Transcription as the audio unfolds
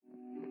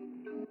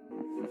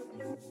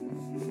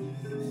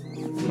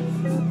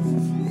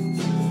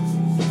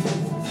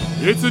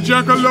It's a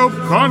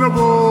Jackalope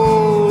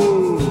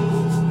Carnival!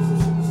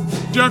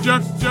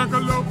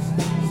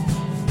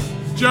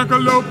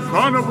 Jackalope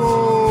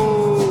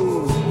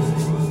Carnival!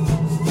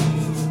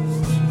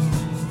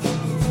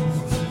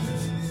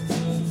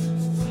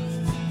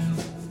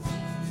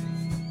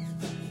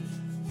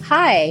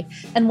 Hi,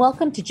 and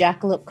welcome to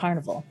Jackalope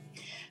Carnival,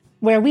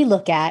 where we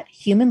look at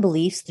human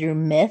beliefs through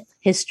myth,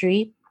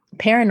 history,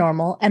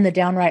 paranormal, and the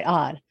downright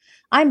odd.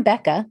 I'm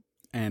Becca.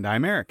 And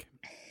I'm Eric.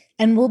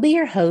 And we'll be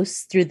your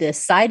hosts through this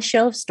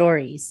sideshow of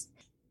stories.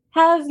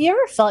 Have you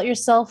ever felt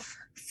yourself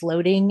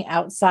floating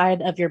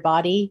outside of your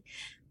body,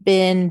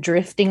 been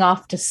drifting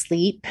off to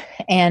sleep,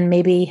 and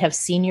maybe have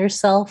seen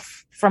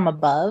yourself from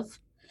above?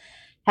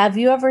 Have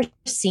you ever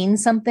seen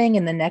something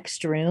in the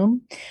next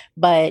room,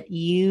 but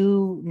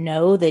you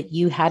know that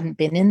you hadn't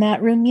been in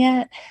that room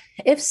yet?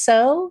 If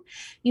so,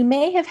 you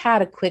may have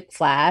had a quick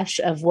flash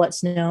of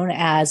what's known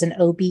as an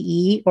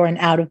OBE or an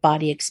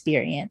out-of-body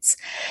experience,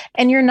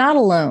 and you're not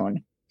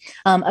alone.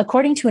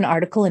 According to an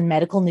article in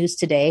Medical News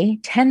Today,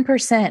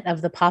 10%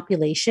 of the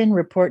population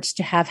reports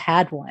to have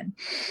had one.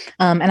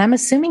 And I'm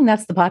assuming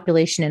that's the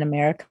population in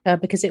America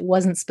because it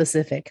wasn't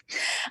specific.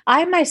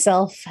 I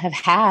myself have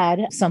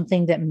had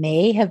something that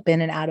may have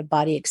been an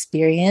out-of-body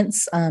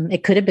experience.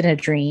 It could have been a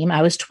dream.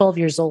 I was 12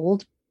 years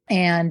old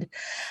and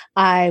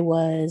I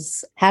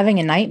was having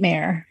a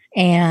nightmare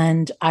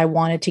and I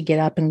wanted to get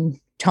up and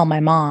tell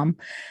my mom,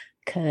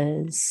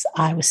 because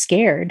I was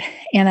scared.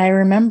 And I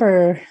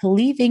remember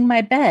leaving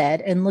my bed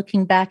and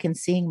looking back and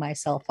seeing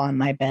myself on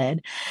my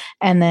bed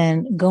and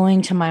then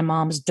going to my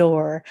mom's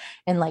door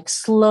and like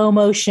slow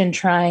motion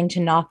trying to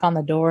knock on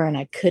the door and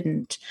I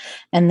couldn't.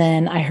 And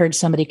then I heard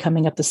somebody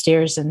coming up the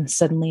stairs and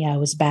suddenly I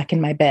was back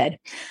in my bed.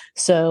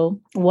 So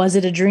was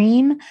it a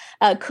dream?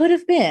 Could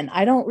have been.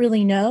 I don't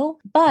really know.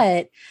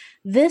 But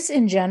this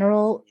in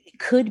general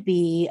could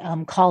be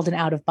called an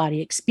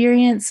out-of-body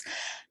experience.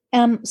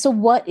 So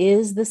what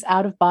is this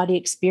out-of-body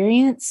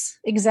experience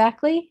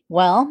exactly?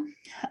 Well,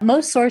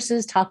 most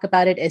sources talk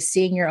about it as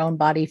seeing your own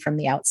body from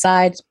the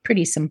outside. It's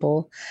pretty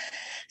simple.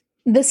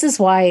 This is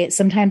why it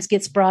sometimes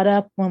gets brought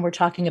up when we're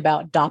talking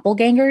about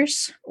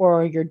doppelgangers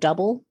or your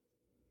double.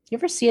 You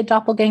ever see a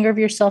doppelganger of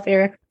yourself,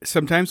 Eric?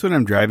 Sometimes when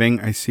I'm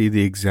driving, I see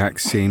the exact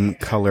same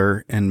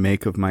color and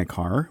make of my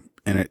car,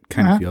 and it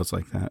kind of feels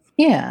like that.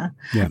 Yeah.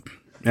 Yeah.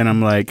 And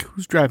I'm like,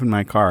 who's driving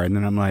my car? And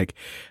then I'm like,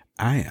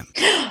 I am.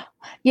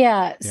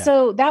 Yeah.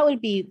 So that would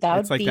be,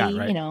 That, right?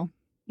 you know,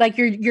 like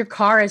your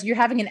car as you're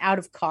having an out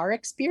of car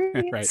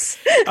experience.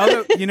 Right.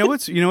 Although, you know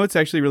what's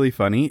actually really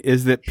funny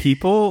is that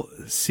people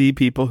see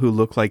people who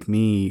look like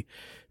me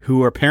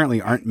who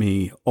apparently aren't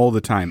me all the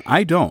time.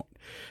 I don't.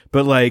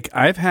 But like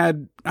I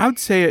would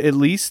say at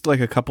least like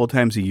a couple of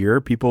times a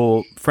year,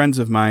 friends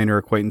of mine or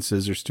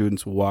acquaintances or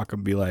students will walk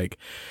and be like,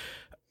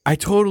 I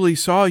totally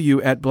saw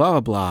you at blah, blah,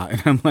 blah.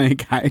 And I'm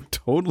like, I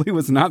totally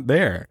was not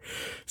there.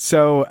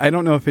 So I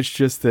don't know if it's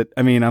just that,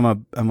 I mean, I'm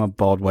a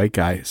bald white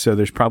guy. So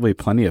there's probably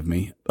plenty of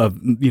me, of,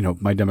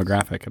 my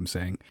demographic, I'm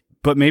saying.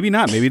 But maybe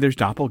not. Maybe there's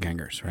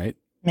doppelgangers, right?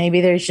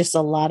 Maybe there's just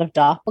a lot of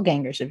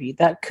doppelgangers of you.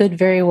 That could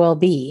very well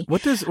be.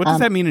 What does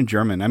that mean in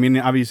German? I mean,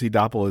 obviously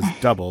doppel is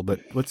double, but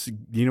do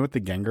you know what the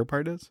ganger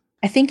part is?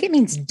 I think it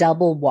means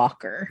double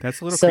walker.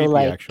 That's a little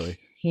creepy, actually.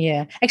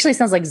 Yeah. Actually, it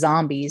sounds like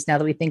zombies now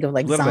that we think of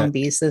like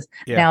zombies. So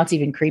now it's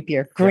even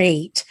creepier.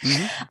 Great. Yeah.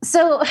 Mm-hmm.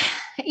 So,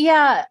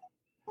 yeah,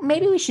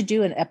 maybe we should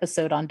do an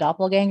episode on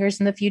doppelgangers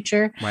in the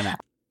future. Why not?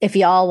 If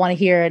y'all want to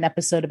hear an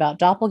episode about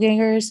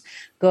doppelgangers,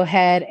 go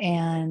ahead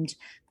and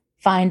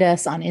find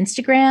us on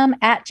Instagram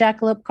at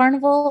Jackalope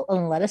Carnival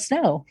and let us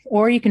know.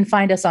 Or you can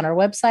find us on our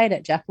website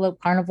at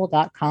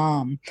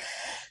jackalopecarnival.com.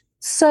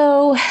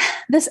 So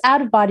this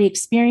out-of-body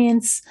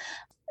experience,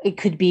 it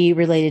could be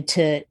related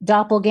to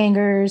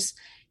doppelgangers.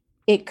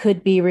 It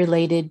could be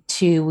related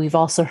to, we've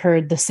also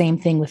heard the same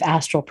thing with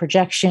astral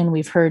projection.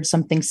 We've heard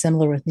something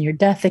similar with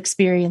near-death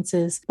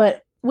experiences.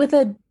 But with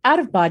an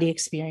out-of-body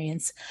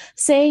experience,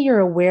 say you're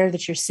aware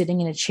that you're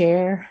sitting in a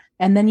chair,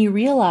 and then you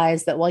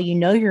realize that while you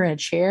know you're in a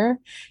chair,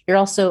 you're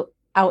also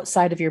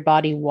outside of your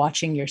body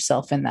watching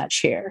yourself in that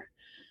chair.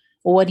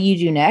 Well, what do you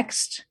do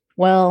next?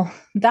 Well,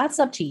 that's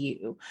up to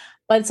you.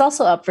 But it's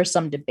also up for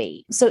some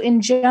debate. So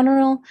in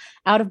general,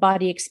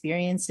 out-of-body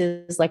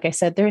experiences, like I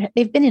said,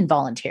 they've been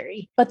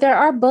involuntary. But there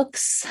are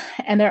books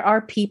and there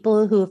are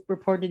people who have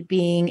reported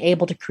being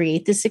able to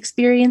create this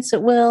experience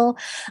at will.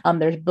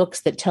 There's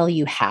books that tell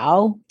you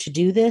how to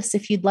do this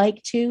if you'd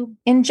like to.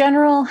 In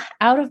general,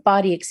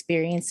 out-of-body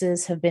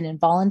experiences have been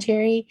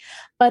involuntary,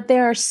 but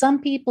there are some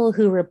people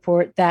who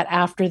report that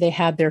after they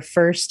had their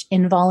first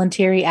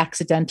involuntary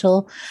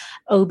accidental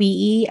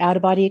OBE,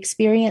 out-of-body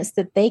experience,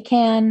 that they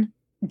can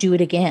do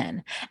it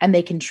again and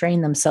they can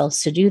train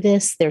themselves to do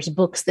this. There's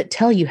books that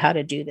tell you how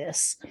to do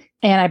this.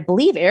 And I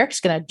believe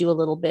Eric's going to do a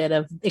little bit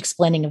of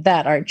explaining of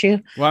that, aren't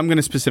you? Well, I'm going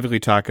to specifically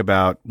talk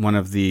about one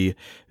of the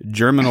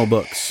germinal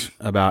books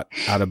about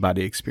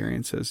out-of-body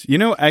experiences.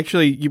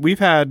 Actually, we've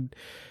had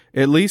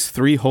at least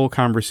 3 whole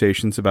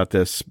conversations about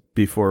this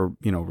before,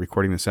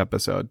 recording this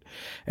episode.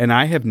 And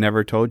I have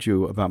never told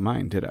you about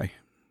mine, did I?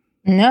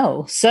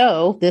 No.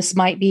 So this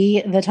might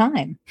be the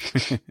time.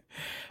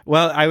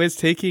 Well, I was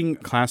taking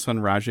class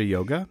on Raja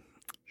Yoga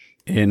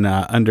in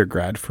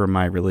undergrad for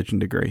my religion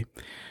degree.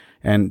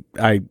 And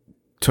I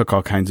took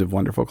all kinds of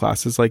wonderful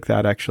classes like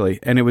that, actually.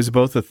 And it was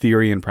both a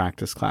theory and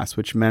practice class,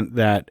 which meant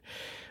that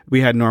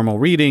we had normal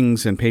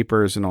readings and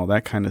papers and all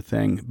that kind of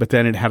thing. But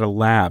then it had a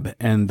lab,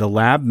 and the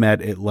lab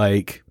met at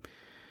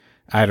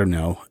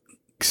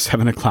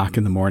 7 o'clock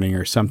in the morning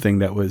or something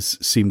that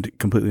seemed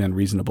completely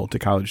unreasonable to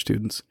college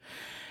students.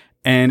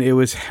 And it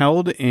was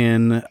held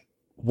in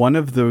one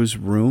of those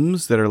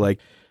rooms that are like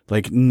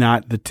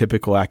not the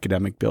typical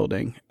academic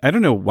building. I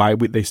don't know why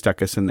they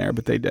stuck us in there,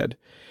 but they did.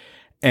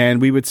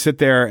 And we would sit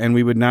there and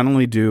we would not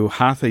only do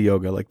hatha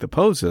yoga, like the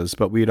poses,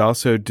 but we'd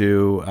also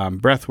do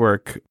breath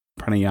work,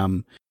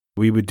 pranayama.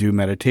 We would do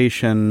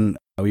meditation.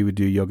 We would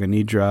do yoga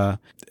nidra,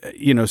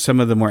 some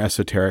of the more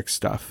esoteric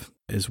stuff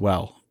as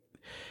well.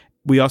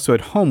 We also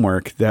had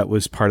homework that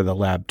was part of the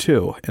lab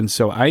too. And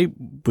so I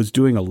was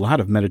doing a lot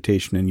of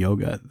meditation and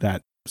yoga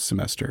that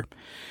semester.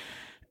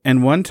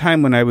 And one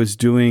time when I was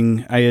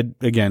I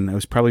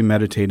was probably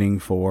meditating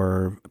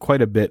for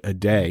quite a bit a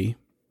day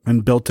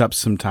and built up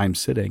some time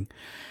sitting.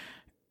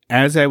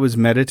 As I was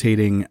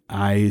meditating,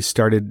 I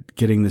started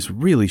getting this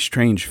really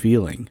strange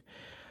feeling.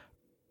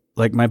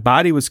 Like my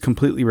body was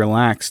completely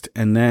relaxed,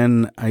 and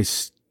then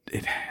it's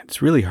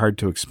really hard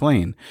to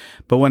explain.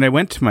 But when I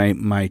went to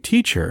my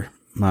teacher,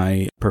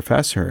 my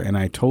professor, and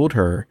I told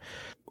her,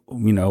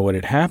 what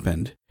had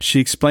happened, she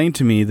explained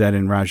to me that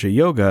in Raja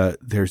Yoga,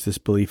 there's this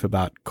belief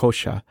about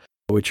kosha,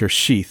 which are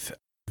sheath.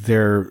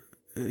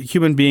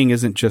 Human being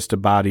isn't just a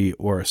body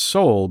or a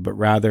soul, but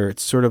rather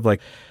it's sort of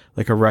like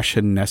a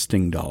Russian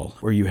nesting doll,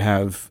 where you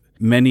have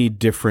many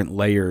different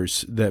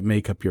layers that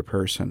make up your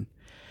person.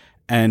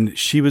 And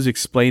she was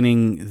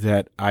explaining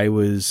that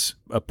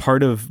a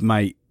part of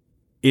my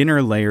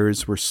inner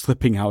layers were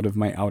slipping out of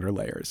my outer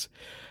layers.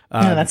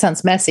 That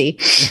sounds messy.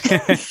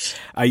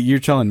 You're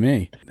telling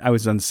me. I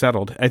was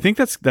unsettled. I think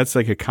that's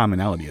like a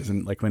commonality,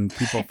 isn't it? Like when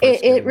people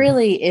first it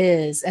really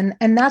is. And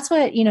that's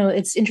what,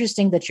 it's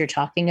interesting that you're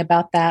talking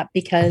about that,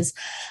 because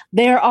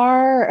there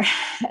are,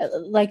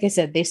 like I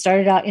said, they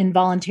started out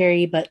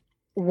involuntary, but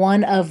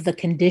one of the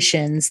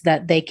conditions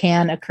that they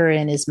can occur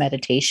in is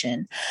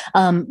meditation.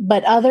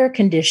 But other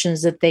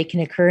conditions that they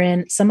can occur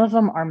in, some of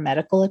them are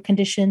medical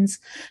conditions.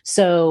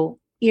 So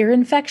ear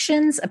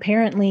infections,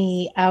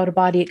 apparently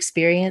out-of-body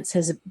experience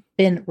has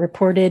been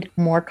reported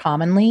more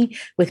commonly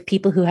with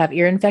people who have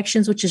ear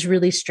infections, which is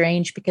really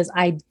strange because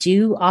I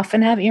do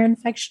often have ear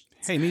infections.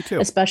 Hey, me too.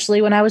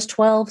 Especially when I was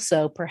 12.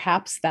 So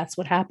perhaps that's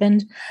what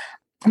happened.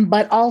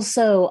 But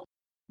also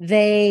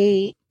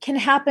they can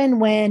happen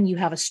when you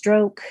have a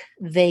stroke.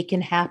 They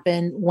can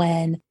happen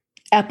when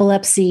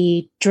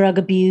epilepsy, drug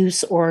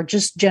abuse, or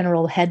just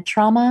general head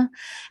trauma.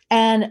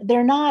 And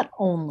they're not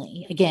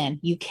only, again,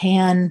 you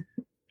can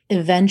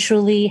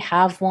eventually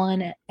have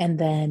one and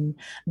then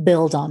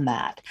build on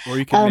that. Or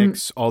you can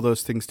mix all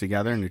those things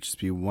together and it just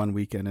be one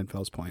weekend in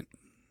Fells Point.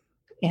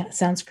 Yeah, it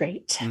sounds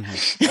great.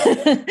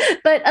 Mm-hmm.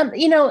 But,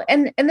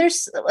 and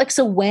there's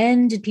so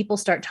when did people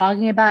start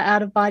talking about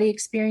out-of-body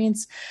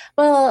experience?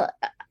 Well,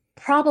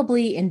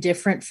 probably in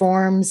different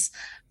forms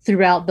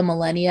throughout the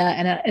millennia.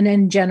 And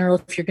in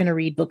general, if you're going to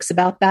read books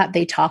about that,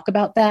 they talk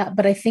about that.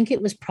 But I think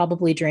it was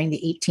probably during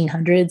the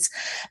 1800s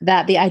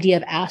that the idea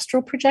of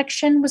astral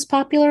projection was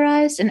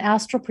popularized. And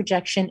astral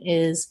projection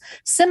is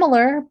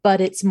similar,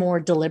 but it's more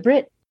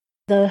deliberate.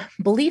 The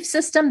belief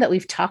system that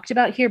we've talked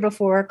about here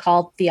before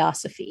called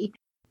Theosophy.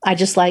 I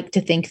just like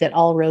to think that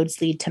all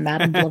roads lead to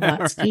Madame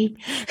Blavatsky.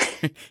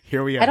 Right.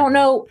 Here we are. I don't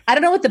know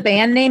what the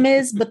band name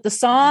is, but the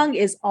song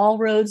is All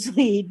Roads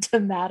Lead to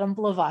Madame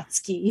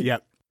Blavatsky.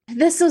 Yep.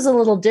 This was a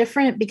little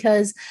different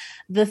because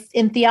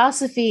in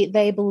Theosophy,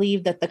 they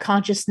believed that the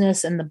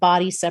consciousness and the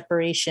body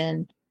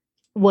separation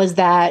was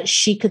that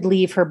she could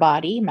leave her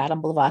body,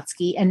 Madame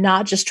Blavatsky, and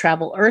not just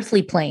travel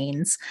earthly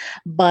planes,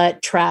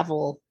 but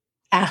travel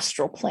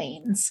astral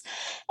planes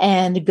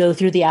and go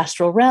through the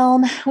astral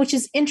realm, which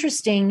is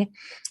interesting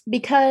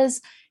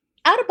because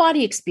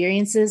out-of-body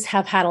experiences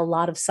have had a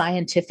lot of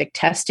scientific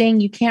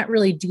testing. You can't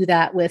really do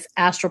that with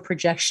astral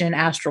projection,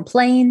 astral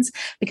planes,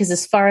 because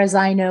as far as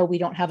I know, we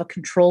don't have a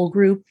control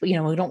group. We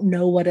don't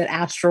know what an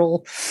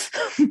astral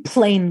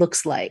plane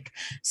looks like.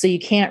 So you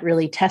can't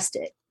really test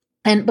it.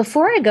 And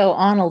before I go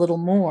on a little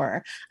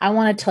more, I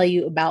want to tell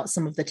you about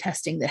some of the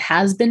testing that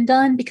has been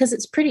done because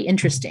it's pretty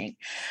interesting.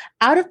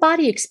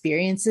 Out-of-body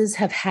experiences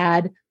have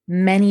had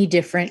many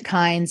different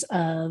kinds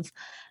of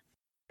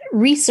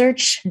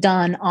research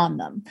done on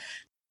them.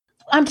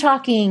 I'm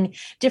talking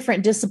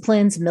different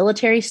disciplines,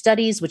 military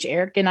studies, which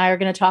Eric and I are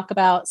going to talk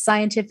about,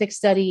 scientific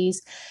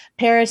studies,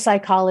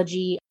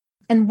 parapsychology.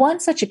 And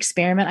one such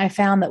experiment I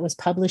found that was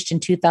published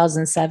in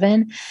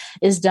 2007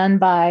 is done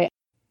by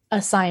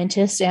a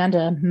scientist and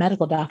a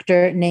medical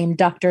doctor named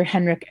Dr.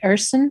 Henrik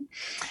Ehrson.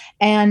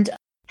 And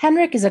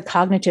Henrik is a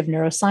cognitive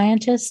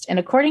neuroscientist, and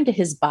according to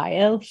his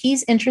bio,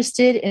 he's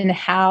interested in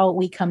how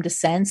we come to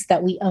sense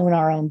that we own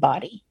our own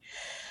body.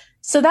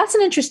 So that's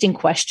an interesting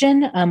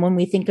question. When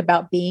we think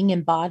about being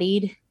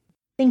embodied,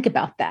 think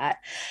about that.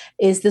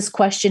 Is this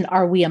question,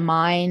 are we a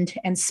mind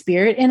and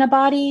spirit in a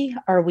body?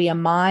 Are we a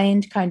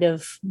mind kind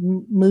of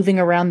moving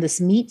around this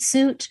meat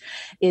suit?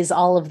 Is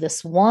all of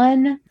this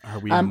one? Are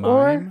we a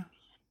mime?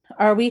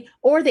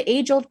 Or the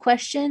age-old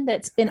question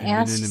that's been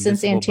asked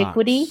since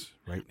antiquity,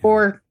 right,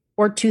 or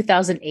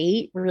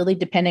 2008, really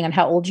depending on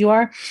how old you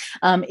are,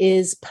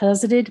 is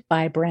posited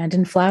by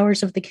Brandon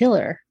Flowers of The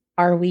Killer.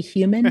 Are we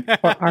human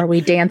or are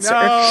we dancer?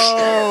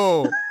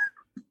 No.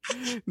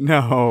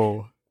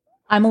 No.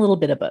 I'm a little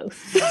bit of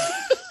both.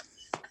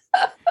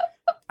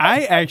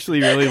 I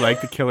actually really like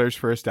The Killer's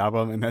first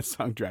album, and that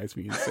song drives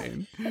me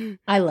insane.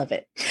 I love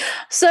it.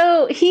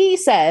 So he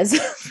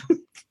says,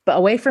 but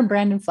away from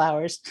Brandon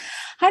Flowers,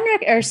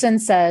 Heinrich Erson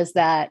says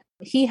that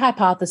he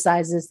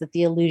hypothesizes that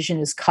the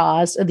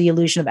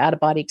illusion of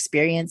out-of-body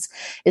experience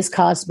is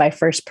caused by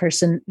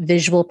first-person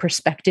visual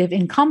perspective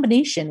in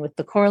combination with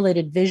the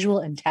correlated visual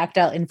and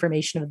tactile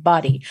information of the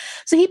body.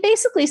 So he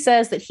basically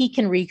says that he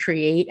can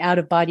recreate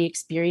out-of-body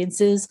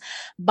experiences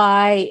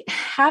by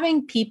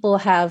having people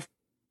have,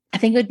 I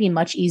think it would be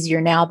much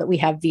easier now that we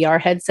have VR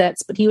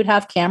headsets, but he would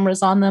have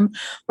cameras on them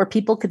where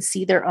people could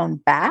see their own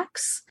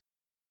backs.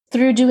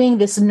 Through doing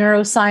this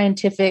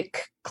neuroscientific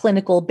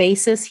clinical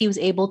basis, he was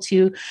able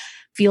to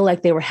feel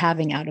like they were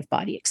having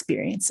out-of-body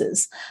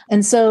experiences.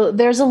 And so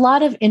there's a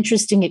lot of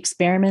interesting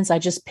experiments. I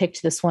just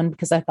picked this one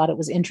because I thought it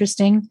was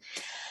interesting,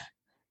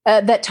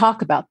 that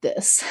talk about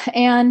this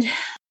and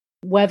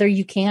whether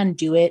you can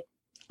do it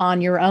on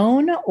your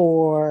own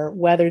or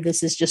whether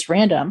this is just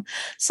random.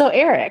 So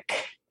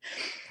Eric,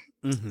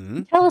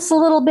 tell us a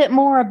little bit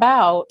more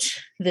about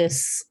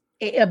this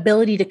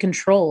ability to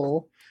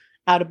control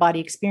out-of-body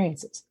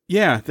experiences.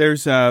 Yeah,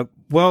 there's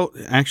well,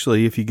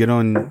 actually, if you get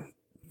on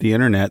the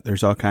internet,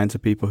 there's all kinds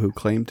of people who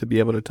claim to be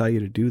able to tell you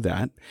to do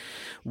that.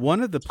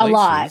 One of the places, a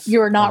lot.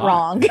 You're not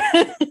wrong.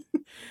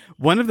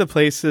 One of the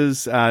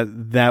places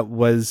that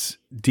was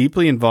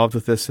deeply involved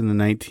with this in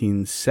the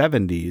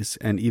 1970s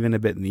and even a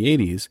bit in the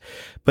 80s,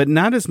 but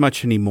not as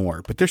much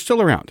anymore, but they're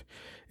still around,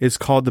 is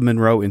called the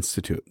Monroe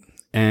Institute.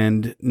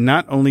 And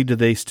not only do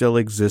they still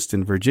exist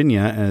in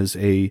Virginia as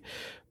a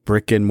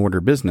brick and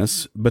mortar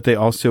business, but they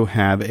also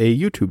have a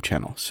YouTube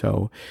channel.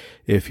 So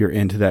if you're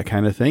into that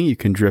kind of thing, you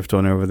can drift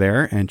on over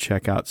there and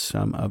check out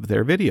some of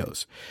their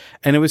videos.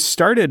 And it was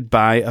started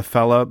by a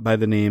fella by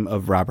the name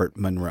of Robert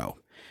Monroe.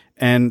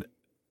 And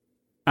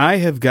I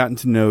have gotten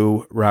to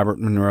know Robert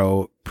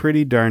Monroe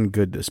pretty darn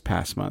good this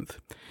past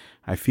month.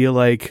 I feel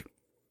like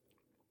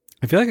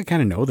I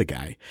kind of know the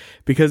guy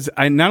because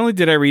not only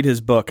did I read his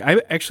book,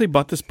 I actually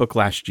bought this book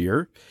last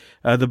year.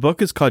 The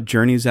book is called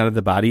Journeys Out of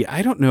the Body.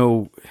 I don't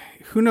know,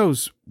 who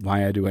knows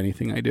why I do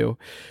anything I do,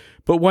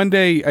 but one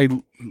day I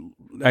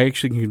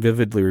actually can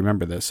vividly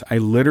remember this. I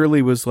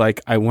literally was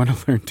like, I want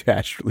to learn to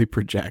astrally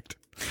project.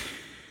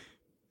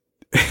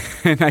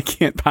 And I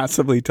can't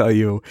possibly tell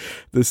you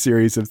the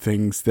series of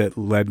things that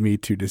led me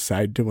to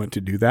decide to want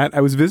to do that.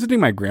 I was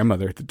visiting my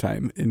grandmother at the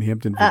time in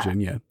Hampton,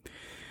 Virginia.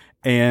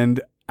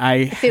 And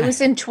if it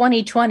was in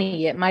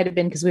 2020, it might have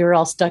been because we were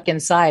all stuck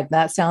inside.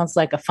 That sounds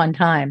like a fun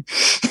time.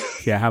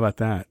 Yeah, how about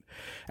that?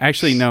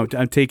 Actually, no,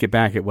 I take it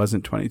back. It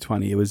wasn't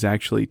 2020. It was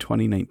actually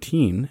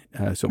 2019.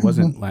 So it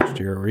wasn't last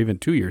year or even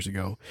 2 years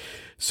ago.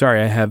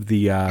 Sorry, I have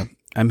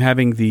I'm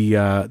having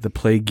the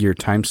Plague Year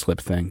time slip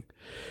thing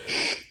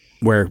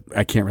where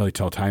I can't really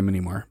tell time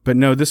anymore. But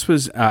no, this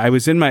was, I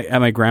was at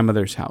my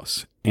grandmother's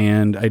house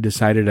and I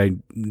decided I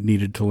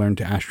needed to learn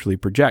to astrally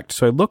project.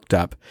 So I looked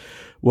up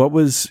what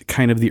was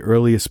kind of the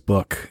earliest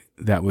book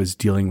that was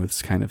dealing with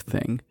this kind of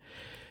thing.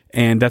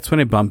 And that's when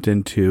I bumped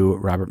into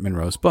Robert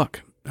Monroe's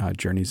book,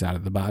 Journeys Out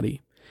of the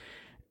Body.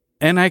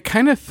 And I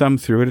kind of thumbed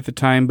through it at the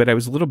time, but I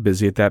was a little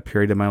busy at that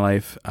period of my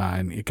life,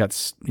 and it got,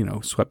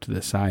 swept to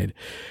the side.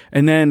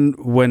 And then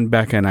when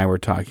Becca and I were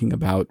talking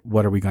about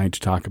what are we going to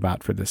talk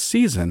about for this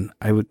season,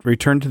 I would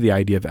return to the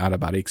idea of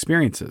out-of-body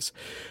experiences.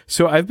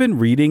 So I've been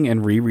reading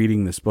and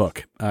rereading this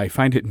book. I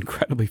find it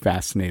incredibly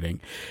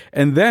fascinating.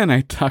 And then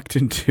I tucked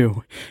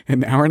into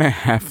an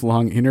 1.5 hour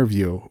long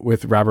interview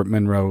with Robert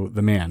Monroe,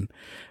 the man,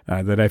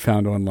 that I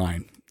found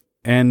online.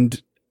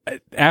 And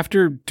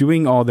after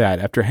doing all that,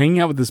 after hanging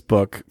out with this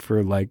book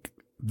for like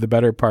the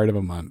better part of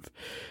a month,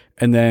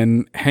 and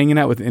then hanging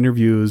out with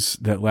interviews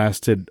that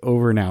lasted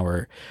over an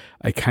hour,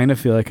 I kind of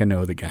feel like I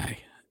know the guy.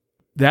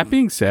 That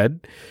being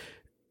said,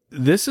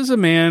 this is a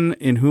man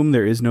in whom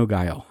there is no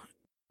guile.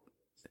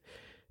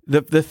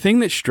 The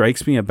thing that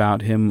strikes me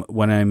about him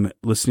when I'm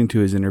listening to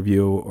his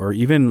interview or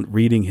even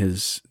reading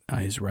his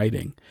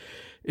writing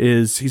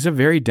is he's a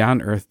very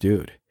down-to-earth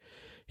dude.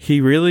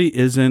 He really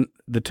isn't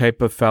the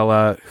type of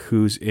fella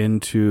who's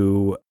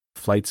into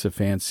flights of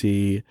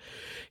fancy.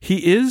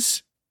 He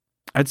is,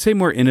 I'd say,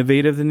 more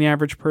innovative than the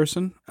average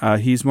person.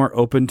 He's more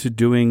open to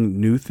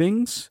doing new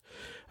things.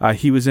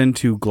 He was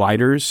into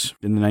gliders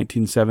in the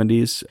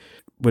 1970s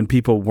when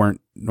people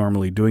weren't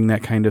normally doing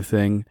that kind of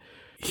thing.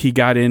 He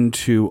got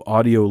into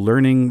audio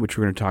learning, which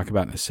we're going to talk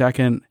about in a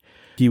second.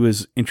 He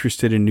was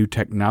interested in new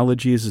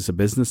technologies as a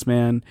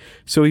businessman.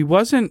 So he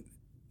wasn't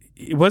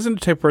the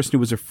type of person who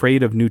was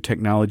afraid of new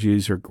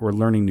technologies or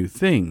learning new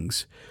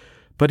things.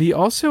 But he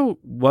also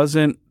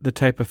wasn't the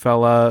type of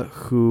fella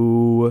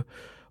who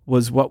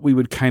was what we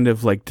would kind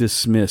of like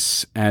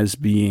dismiss as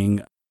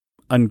being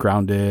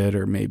ungrounded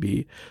or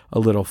maybe a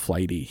little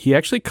flighty. He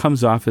actually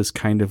comes off as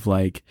kind of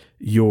like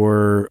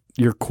your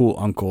cool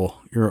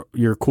uncle,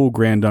 your cool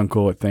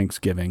granduncle at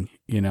Thanksgiving,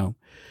 you know.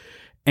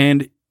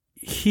 And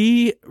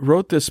he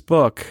wrote this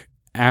book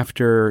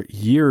after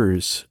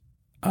years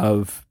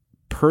of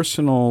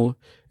personal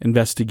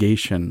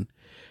investigation,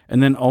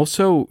 and then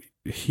also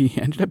he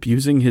ended up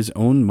using his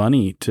own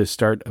money to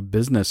start a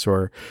business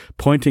or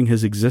pointing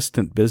his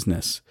existent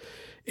business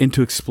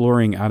into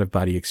exploring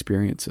out-of-body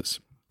experiences.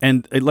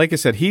 And like I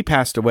said, he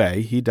passed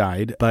away, he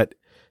died, but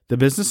the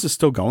business is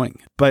still going.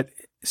 But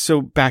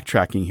so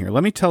backtracking here,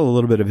 let me tell a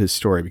little bit of his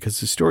story because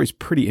his story is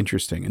pretty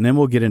interesting, and then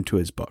we'll get into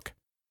his book.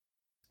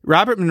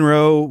 Robert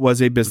Monroe was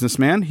a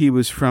businessman. He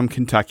was from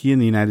Kentucky in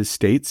the United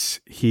States.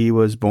 He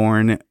was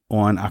born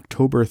on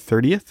October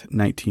 30th,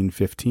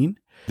 1915.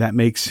 That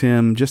makes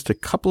him just a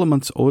couple of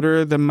months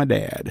older than my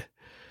dad.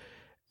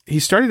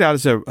 He started out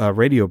as a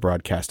radio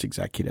broadcast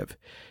executive.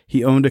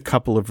 He owned a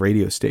couple of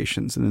radio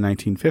stations in the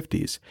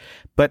 1950s.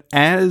 But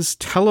as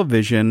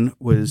television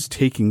was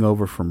taking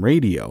over from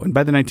radio, and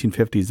by the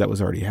 1950s that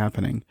was already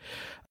happening,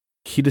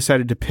 he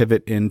decided to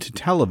pivot into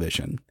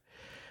television.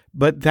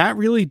 But that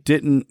really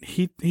didn't,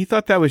 he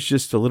thought that was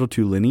just a little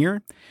too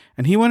linear,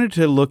 and he wanted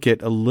to look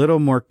at a little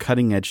more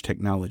cutting-edge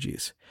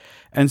technologies.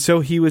 And so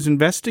he was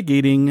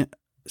investigating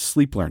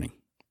sleep learning.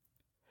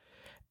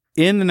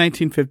 In the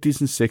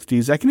 1950s and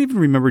 60s, I can even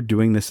remember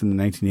doing this in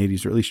the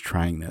 1980s, or at least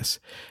trying this.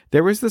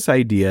 There was this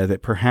idea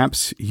that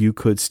perhaps you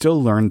could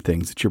still learn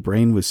things, that your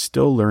brain was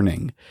still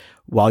learning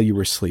while you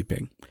were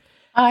sleeping.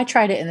 I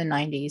tried it in the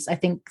 90s. I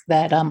think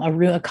that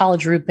a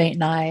college roommate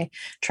and I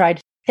tried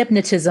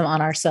hypnotism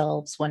on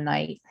ourselves one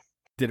night.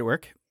 Did it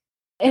work?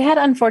 It had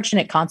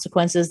unfortunate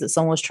consequences that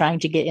someone was trying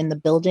to get in the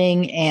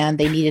building and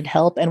they needed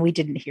help and we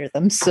didn't hear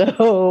them.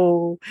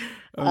 So,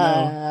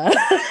 no.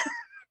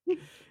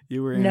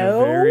 You were in a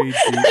very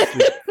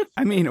deep,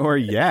 I mean, or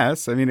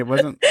yes. I mean, it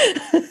wasn't,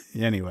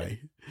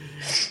 anyway.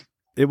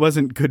 It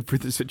wasn't good for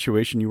the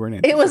situation you were in.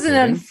 It was an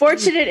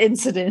unfortunate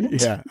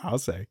incident. Yeah, I'll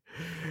say.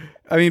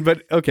 I mean,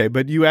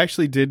 but you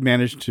actually did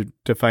manage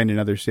to find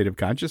another state of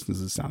consciousness,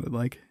 it sounded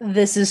like.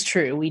 This is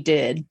true. We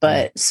did,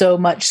 but so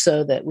much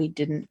so that we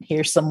didn't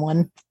hear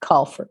someone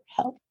call for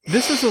help.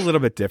 This is a little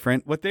bit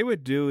different. What they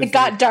would do is it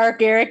got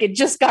dark, Eric. It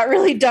just got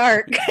really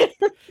dark.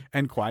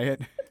 And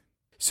quiet.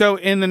 So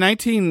in the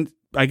 1950s,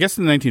 I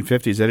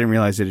didn't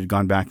realize it had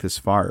gone back this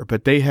far,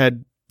 but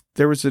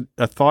there was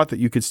a thought that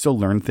you could still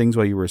learn things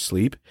while you were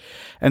asleep.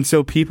 And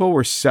so people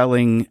were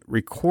selling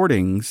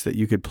recordings that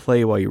you could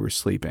play while you were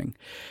sleeping.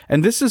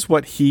 And this is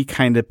what he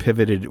kind of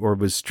pivoted or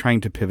was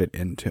trying to pivot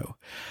into.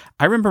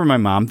 I remember my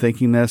mom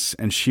thinking this,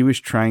 and she was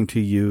trying to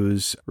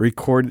use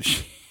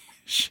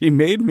she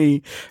made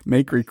me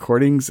make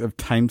recordings of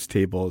times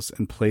tables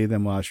and play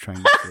them while I was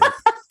trying to sleep.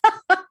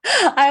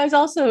 I was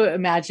also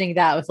imagining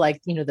that with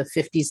the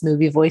 50s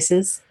movie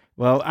voices.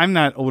 Well, I'm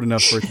not old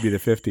enough for it to be the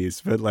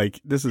 50s, but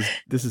this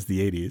is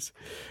the 80s.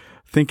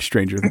 Think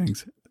Stranger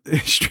Things.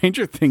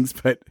 Stranger Things,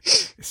 but...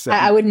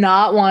 I would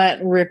not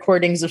want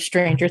recordings of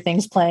Stranger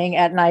Things playing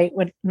at night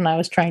when I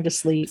was trying to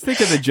sleep. Just think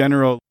of the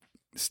general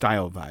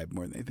style vibe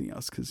more than anything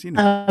else, because,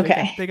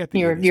 okay. They got the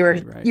you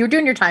were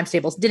doing your times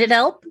tables. Did it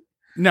help?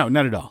 No,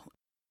 not at all.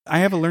 I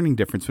have a learning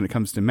difference when it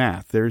comes to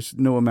math. There's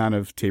no amount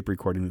of tape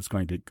recording that's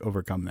going to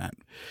overcome that.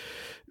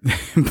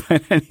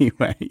 But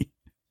anyway...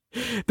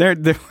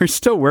 We're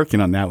still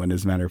working on that one,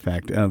 as a matter of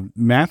fact.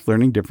 Math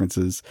learning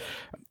differences,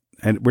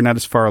 and we're not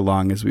as far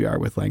along as we are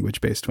with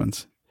language-based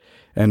ones.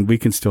 And we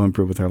can still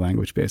improve with our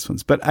language-based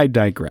ones. But I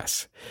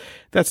digress.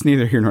 That's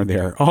neither here nor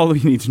there. All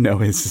you need to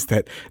know is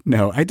that,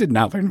 no, I did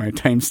not learn my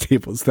times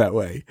tables that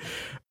way.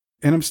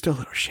 And I'm still a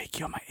little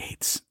shaky on my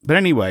 8s. But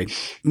anyway,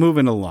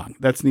 moving along.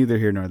 That's neither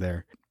here nor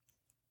there.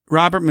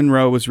 Robert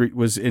Monroe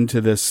was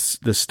into this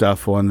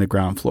stuff on the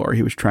ground floor.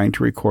 He was trying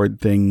to record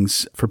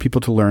things for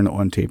people to learn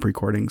on tape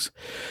recordings.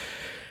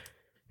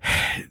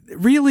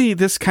 Really,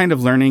 this kind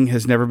of learning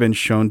has never been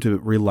shown to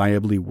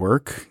reliably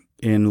work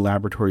in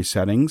laboratory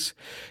settings.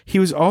 He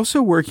was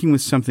also working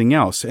with something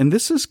else, and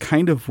this is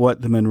kind of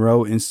what the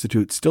Monroe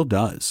Institute still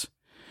does.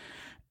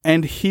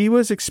 And he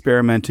was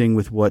experimenting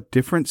with what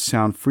different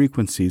sound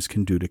frequencies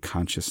can do to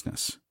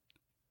consciousness.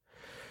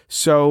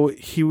 So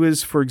he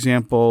was, for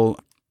example,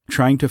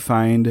 trying to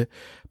find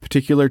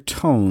particular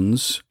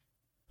tones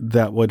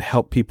that would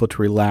help people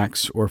to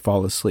relax or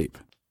fall asleep.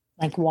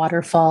 Like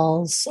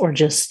waterfalls, or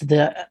just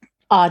the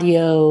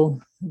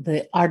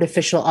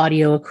artificial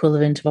audio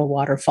equivalent of a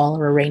waterfall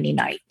or a rainy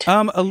night.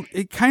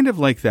 Kind of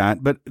like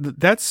that, but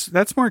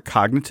that's more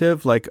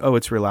cognitive, like, oh,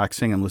 it's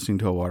relaxing, I'm listening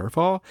to a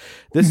waterfall.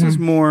 This is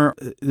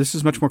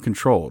much more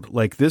controlled.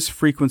 Like, this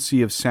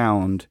frequency of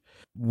sound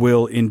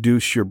will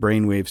induce your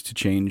brain waves to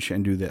change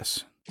and do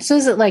this. So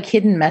is it like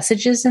hidden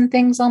messages and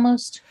things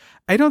almost?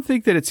 I don't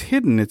think that it's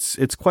hidden.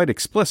 It's quite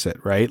explicit,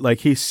 right? Like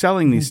he's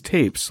selling these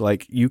tapes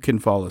like you can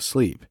fall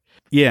asleep.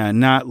 Yeah,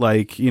 not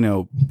like,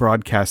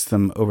 broadcast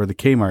them over the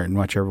Kmart and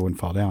watch everyone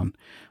fall down.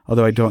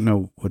 Although I don't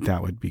know what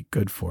that would be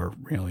good for,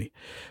 really.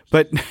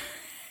 But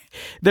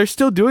they're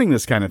still doing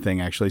this kind of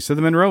thing, actually. So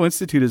the Monroe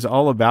Institute is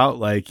all about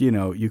like,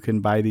 you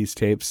can buy these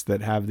tapes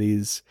that have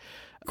these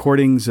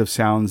recordings of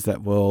sounds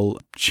that will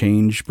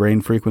change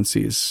brain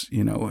frequencies.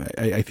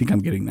 I think I'm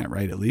getting that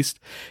right, at least.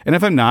 And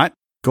if I'm not,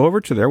 go over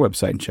to their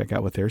website and check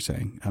out what they're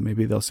saying.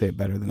 Maybe they'll say it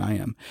better than I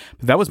am.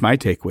 But that was my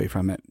takeaway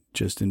from it,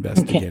 just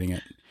investigating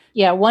it.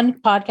 Yeah, one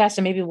podcast,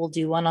 and maybe we'll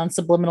do one on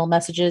subliminal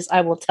messages.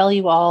 I will tell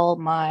you all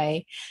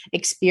my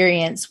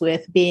experience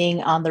with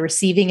being on the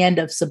receiving end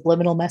of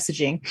subliminal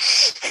messaging.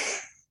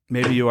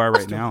 Maybe you are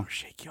right now.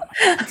 Shake your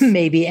mind.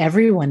 Maybe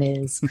everyone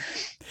is.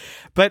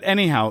 But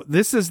anyhow,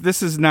 this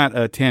is not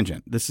a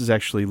tangent. This is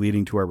actually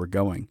leading to where we're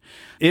going.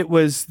 It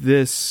was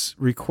this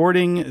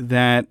recording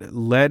that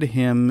led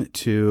him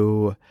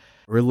to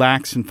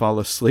relax and fall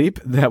asleep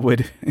that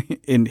would,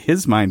 in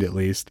his mind at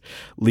least,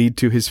 lead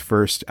to his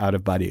first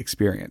out-of-body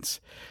experience.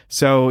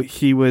 So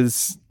he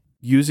was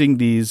using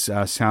these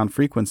sound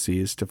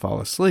frequencies to fall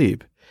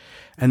asleep.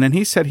 And then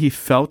he said he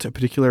felt a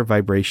particular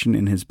vibration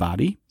in his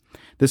body.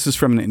 This is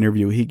from an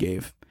interview he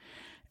gave.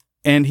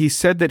 And he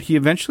said that he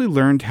eventually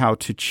learned how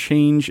to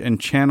change and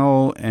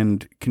channel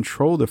and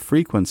control the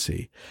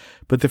frequency.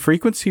 But the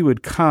frequency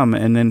would come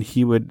and then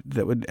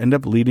that would end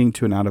up leading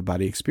to an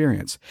out-of-body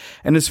experience.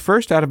 And his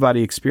first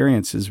out-of-body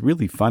experience is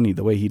really funny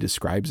the way he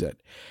describes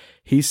it.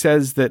 He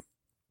says that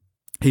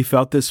he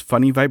felt this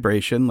funny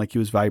vibration, like he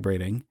was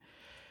vibrating.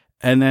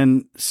 And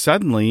then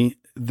suddenly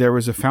there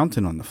was a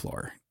fountain on the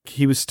floor.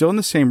 He was still in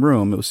the same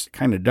room. It was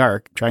kind of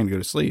dark, trying to go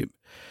to sleep.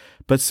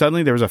 But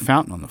suddenly there was a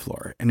fountain on the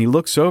floor, and he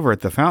looks over at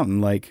the fountain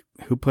like,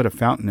 who put a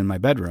fountain in my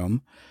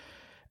bedroom?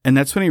 And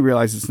that's when he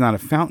realized it's not a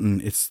fountain,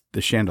 it's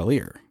the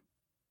chandelier.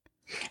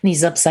 And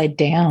he's upside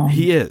down.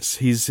 He is.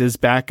 His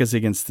back is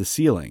against the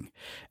ceiling.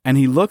 And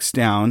he looks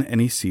down and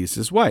he sees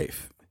his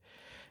wife.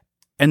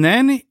 And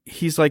then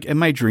he's like,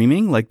 am I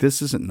dreaming? Like,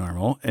 this isn't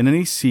normal. And then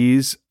he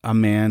sees a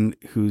man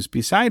who's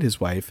beside his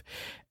wife.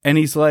 And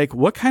he's like,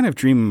 what kind of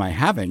dream am I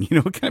having?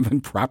 What kind of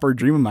improper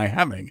dream am I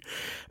having?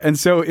 And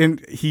so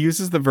he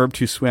uses the verb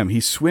to swim.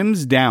 He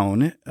swims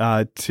down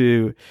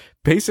to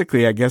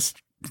basically, I guess,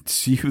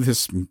 see who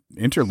this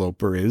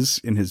interloper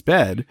is in his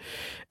bed.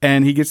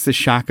 And he gets the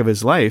shock of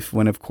his life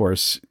when, of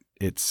course,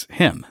 it's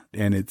him.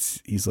 And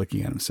he's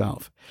looking at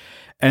himself.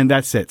 And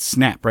that's it.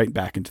 Snap right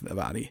back into the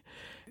body.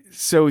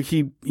 So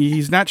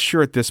he's not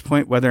sure at this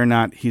point whether or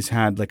not he's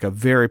had like a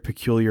very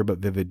peculiar but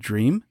vivid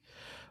dream,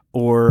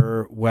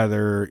 or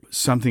whether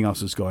something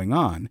else is going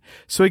on.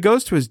 So he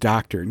goes to his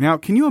doctor. Now,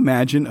 can you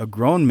imagine a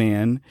grown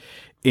man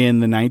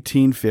in the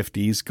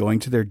 1950s going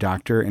to their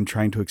doctor and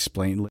trying to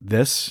explain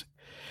this?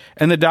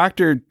 And the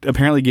doctor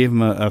apparently gave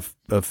him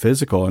a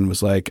physical and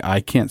was like,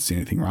 I can't see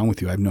anything wrong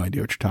with you. I have no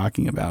idea what you're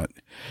talking about.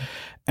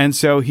 And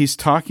so he's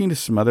talking to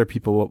some other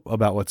people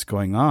about what's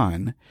going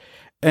on.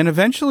 And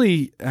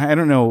eventually, I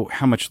don't know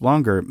how much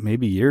longer,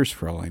 maybe years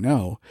for all I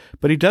know,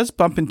 but he does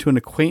bump into an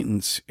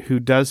acquaintance who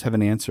does have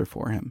an answer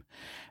for him.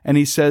 And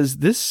he says,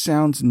 this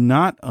sounds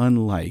not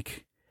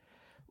unlike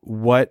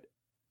what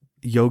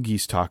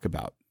yogis talk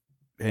about.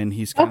 And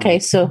he's okay.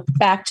 So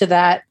back to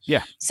that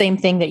same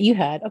thing that you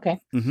had.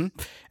 Okay. Mm-hmm.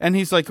 And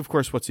he's like, of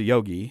course, what's a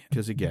yogi?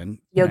 Because again,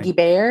 Yogi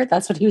Bear.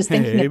 That's what he was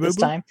thinking at this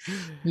time.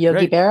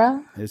 Yogi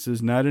Berra. This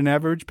is not an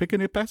average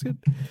picnic basket.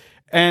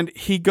 And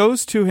he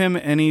goes to him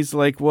and he's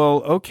like,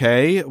 well,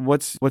 okay,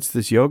 what's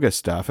this yoga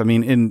stuff? I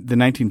mean, in the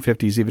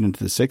 1950s, even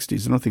into the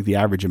 60s, I don't think the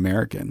average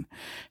American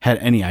had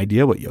any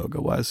idea what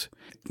yoga was.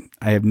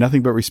 I have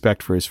nothing but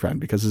respect for his friend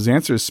because his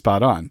answer is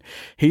spot on.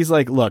 He's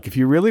like, look, if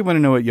you really want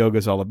to know what yoga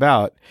is all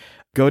about,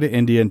 go to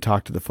India and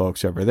talk to the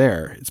folks over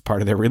there. It's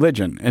part of their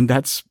religion. And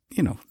that's,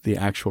 the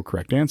actual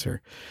correct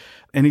answer.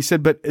 And he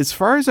said, but as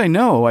far as I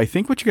know, I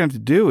think what you're going to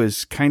have to do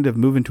is kind of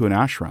move into an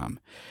ashram.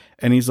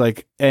 And he's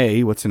like,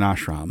 A, what's an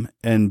ashram?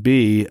 And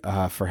B,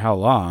 for how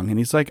long? And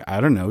he's like, I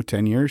don't know,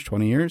 10 years,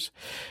 20 years.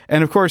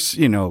 And of course,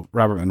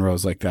 Robert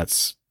Monroe's like,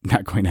 that's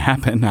not going to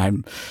happen.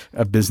 I'm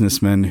a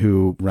businessman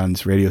who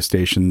runs radio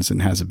stations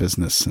and has a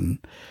business and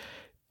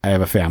I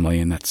have a family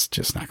and that's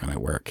just not going to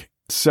work.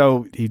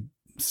 So he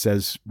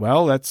says,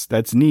 well,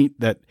 that's neat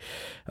that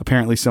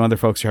apparently some other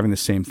folks are having the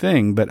same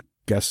thing, but I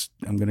guess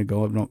I'm going to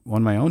go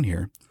on my own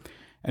here.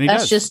 And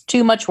that's just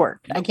too much work.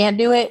 I can't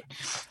do it.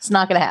 It's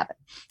not going to happen.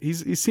 He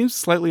seems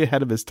slightly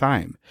ahead of his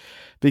time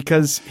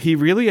because he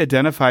really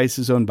identifies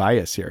his own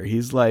bias here.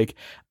 He's like,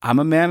 I'm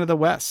a man of the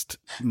West.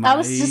 I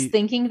was just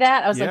thinking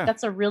that. I was like,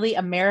 that's a really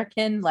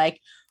American,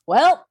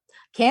 well,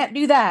 can't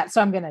do that.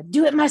 So I'm going to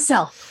do it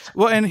myself.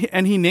 Well,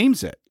 and he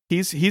names it.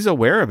 He's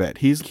aware of it.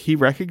 He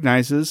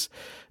recognizes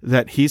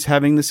that he's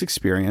having this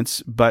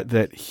experience, but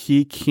that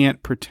he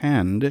can't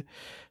pretend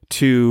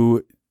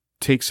to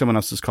take someone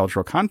else's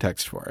cultural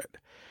context for it.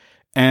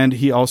 And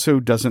he also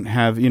doesn't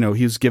have, he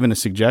was given a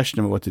suggestion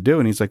of what to do.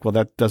 And he's like, well,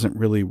 that doesn't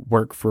really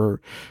work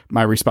for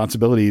my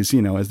responsibilities,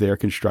 as they are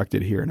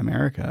constructed here in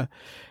America.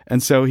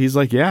 And so he's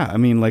like, yeah, I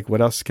mean, like, what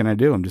else can I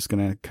do? I'm just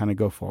going to kind of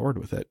go forward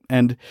with it.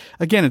 And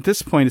again, at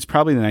this point, it's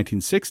probably the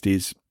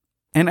 1960s.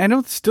 And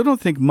I still don't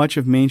think much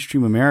of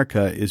mainstream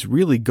America is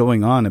really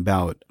going on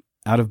about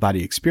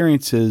out-of-body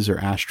experiences or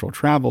astral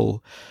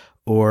travel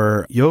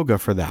or yoga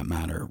for that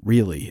matter,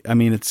 really. I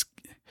mean,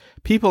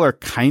 people are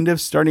kind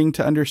of starting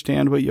to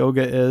understand what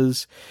yoga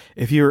is.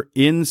 If you're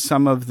in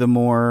some of the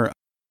more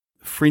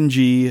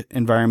fringy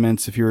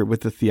environments, if you're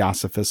with the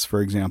Theosophists,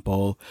 for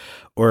example,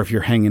 or if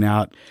you're hanging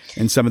out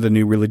in some of the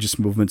new religious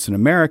movements in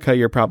America,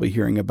 you're probably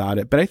hearing about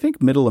it. But I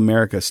think middle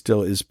America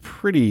still is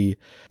pretty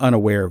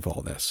unaware of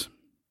all this.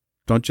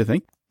 Don't you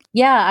think?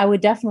 Yeah, I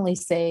would definitely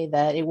say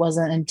that it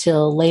wasn't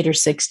until later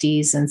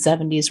 60s and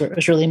 70s where it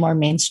was really more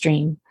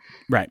mainstream.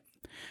 Right.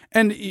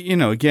 And,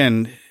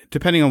 again,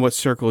 depending on what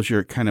circles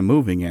you're kind of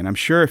moving in, I'm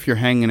sure if you're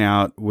hanging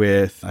out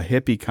with a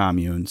hippie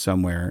commune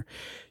somewhere,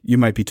 you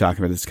might be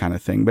talking about this kind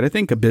of thing. But I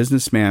think a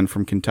businessman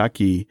from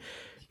Kentucky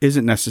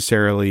isn't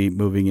necessarily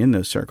moving in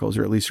those circles,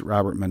 or at least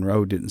Robert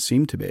Monroe didn't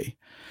seem to be.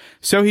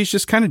 So he's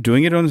just kind of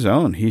doing it on his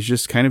own. He's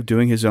just kind of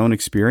doing his own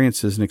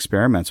experiences and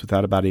experiments with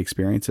out-of-body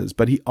experiences.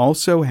 But he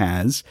also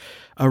has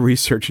a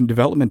research and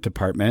development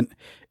department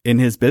in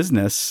his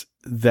business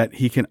that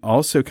he can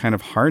also kind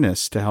of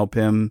harness to help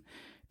him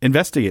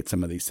investigate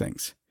some of these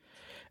things.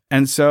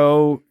 And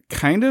so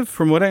kind of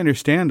from what I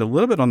understand, a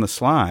little bit on the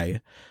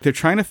sly, they're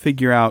trying to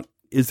figure out,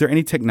 is there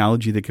any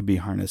technology that could be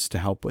harnessed to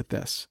help with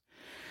this?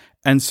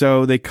 And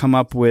so they come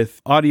up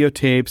with audio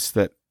tapes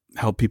that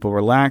help people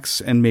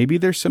relax. And maybe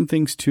there's some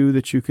things too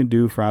that you can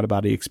do for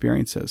out-of-body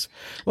experiences.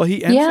 Well,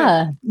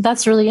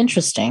 that's really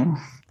interesting.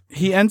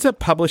 He ends up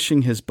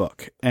publishing his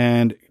book,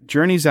 and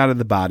Journeys Out of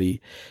the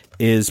Body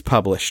is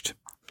published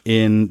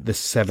in the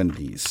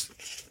 70s.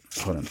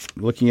 Hold on,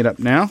 I'm looking it up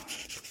now.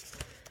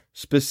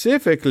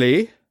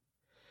 Specifically,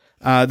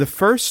 the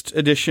first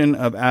edition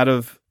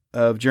of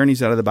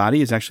Journeys Out of the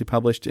Body is actually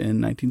published in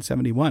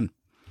 1971.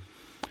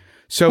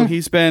 So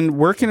he's been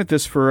working at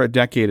this for a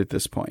decade at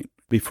this point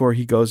before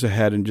he goes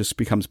ahead and just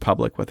becomes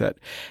public with it.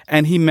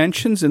 And he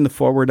mentions in the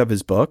foreword of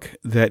his book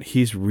that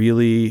he's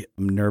really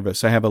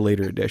nervous. I have a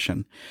later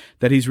edition,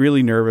 that he's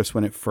really nervous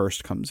when it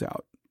first comes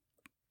out.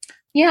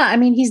 Yeah, I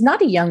mean, he's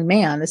not a young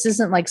man. This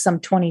isn't like some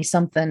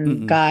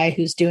 20-something guy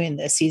who's doing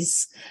this.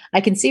 I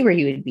can see where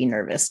he would be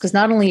nervous, because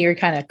not only you're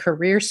kind of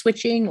career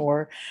switching,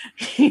 or,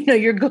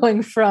 you're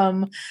going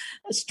from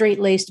a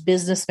straight-laced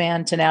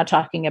businessman to now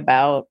talking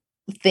about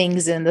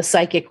things in the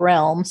psychic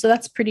realm. So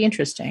that's pretty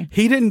interesting.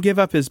 He didn't give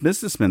up his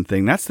businessman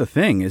thing. That's the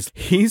thing, is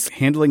he's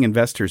handling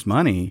investors'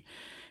 money.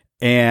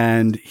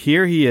 And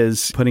here he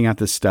is putting out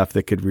this stuff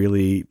that could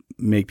really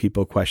make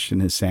people question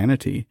his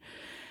sanity.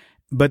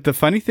 But the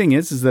funny thing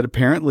is that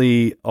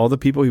apparently all the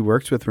people he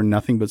works with were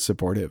nothing but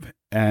supportive.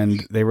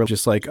 And they were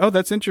just like, oh,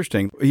 that's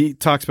interesting. He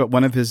talks about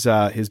one of his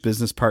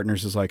business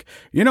partners is like,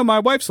 my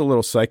wife's a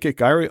little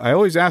psychic. I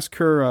always ask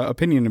her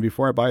opinion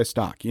before I buy a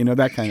stock,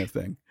 that kind of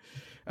thing.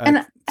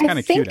 And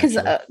I think because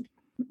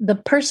the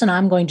person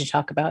I'm going to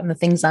talk about and the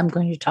things I'm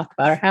going to talk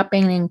about are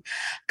happening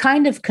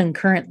kind of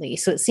concurrently.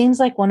 So it seems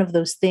like one of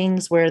those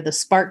things where the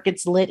spark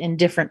gets lit in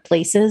different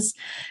places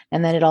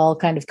and then it all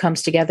kind of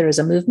comes together as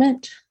a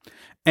movement.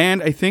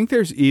 And I think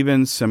there's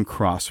even some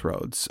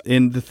crossroads.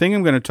 In the thing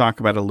I'm going to talk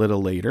about a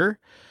little later,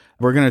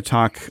 we're going to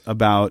talk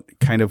about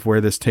kind of where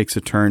this takes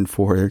a turn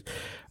for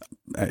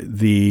what's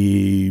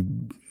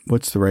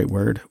the right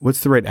word?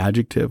 What's the right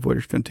adjective? What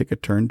it's going to take a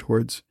turn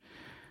towards?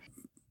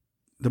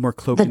 The more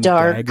cloak and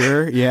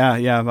dagger.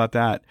 Yeah, about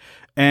that.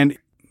 And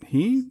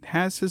he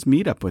has his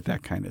meetup with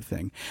that kind of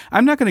thing.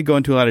 I'm not going to go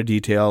into a lot of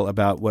detail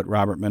about what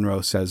Robert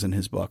Monroe says in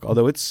his book,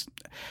 although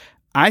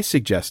I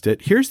suggest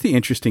it. Here's the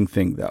interesting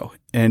thing, though,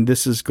 and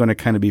this is going to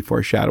kind of be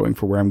foreshadowing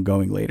for where I'm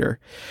going later.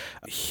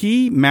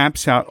 He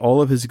maps out all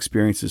of his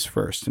experiences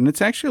first, and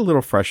it's actually a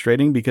little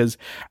frustrating because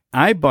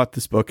I bought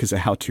this book as a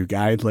how-to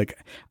guide. Like,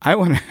 I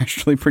want to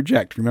actually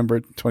project. Remember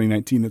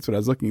 2019, that's what I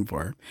was looking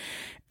for.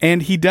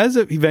 And he does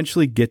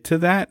eventually get to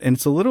that, and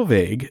it's a little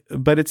vague,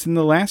 but it's in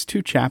the last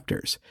 2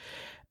 chapters.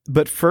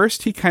 But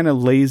first, he kind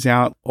of lays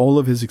out all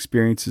of his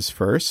experiences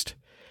first,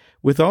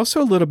 with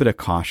also a little bit of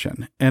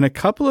caution. And a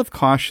couple of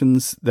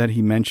cautions that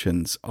he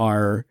mentions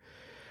are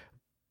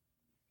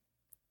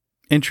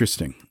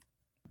interesting.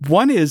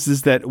 One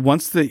is that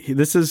once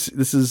this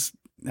is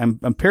I'm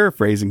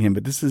paraphrasing him,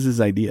 but this is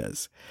his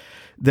ideas,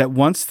 that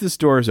once this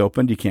door is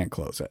opened, you can't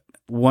close it.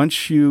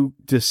 Once you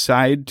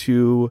decide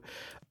to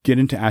get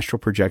into astral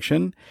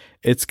projection,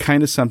 it's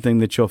kind of something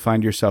that you'll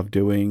find yourself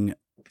doing.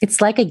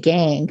 It's like a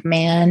gang,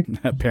 man.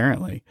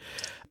 Apparently.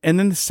 And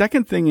then the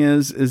second thing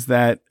is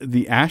that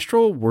the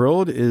astral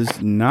world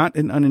is not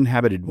an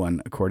uninhabited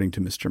one, according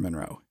to Mr.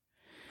 Monroe.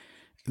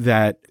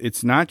 That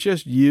it's not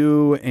just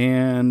you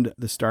and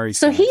the starry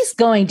So skies. He's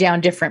going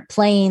down different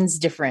planes,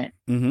 different.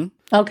 Mm-hmm.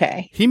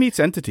 Okay. He meets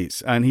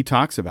entities and he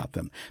talks about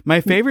them.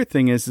 My favorite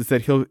thing is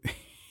that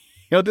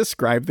he'll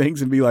describe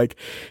things and be like,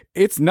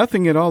 it's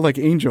nothing at all like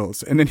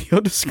angels. And then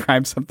he'll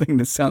describe something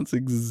that sounds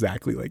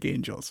exactly like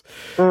angels.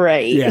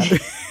 Right. Yeah.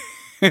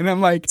 And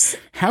I'm like,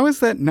 how is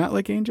that not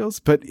like angels?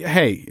 But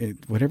hey,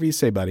 whatever you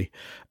say, buddy.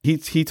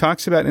 He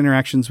talks about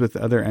interactions with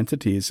other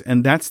entities.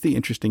 And that's the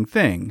interesting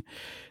thing,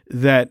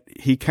 that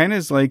he kind of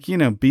is like,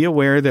 be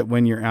aware that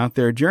when you're out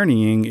there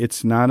journeying,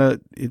 it's not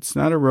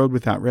a road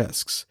without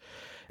risks.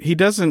 He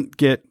doesn't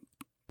get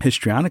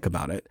histrionic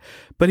about it,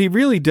 but he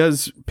really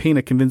does paint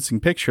a convincing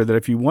picture that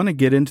if you want to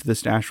get into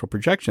this astral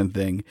projection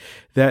thing,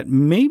 that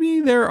maybe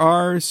there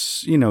are,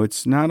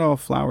 it's not all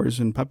flowers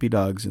and puppy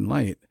dogs and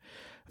light.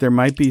 There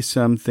might be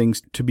some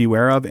things to be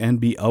aware of and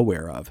be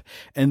aware of.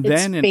 And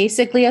then it's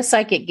basically a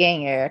psychic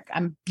gang, Eric.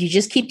 You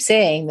just keep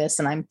saying this,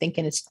 and I'm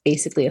thinking it's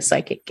basically a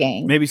psychic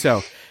gang. Maybe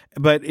so.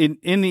 But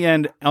in the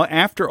end,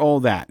 after all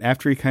that,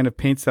 after he kind of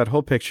paints that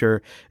whole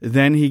picture,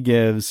 then he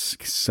gives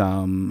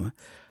some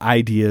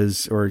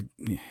ideas, or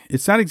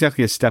it's not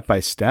exactly a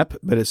step-by-step,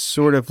 but it's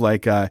sort of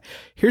like,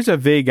 here's a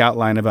vague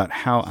outline about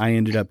how I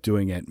ended up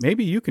doing it.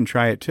 Maybe you can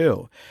try it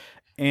too.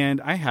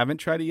 And I haven't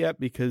tried it yet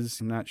because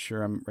I'm not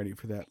sure I'm ready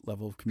for that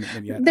level of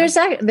commitment yet.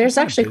 There's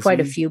actually quite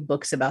a few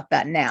books about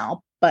that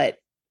now, but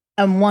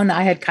one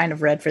I had kind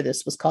of read for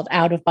this was called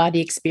Out of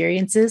Body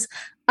Experiences,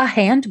 a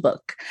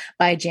handbook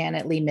by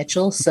Janet Lee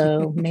Mitchell.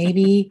 So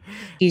maybe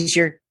he's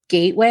your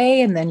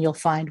gateway, and then you'll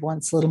find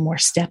one's a little more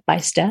step by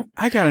step.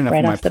 I got enough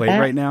on my plate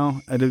right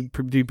now, to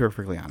be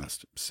perfectly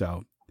honest.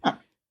 So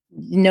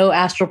no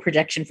astral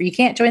projection for you.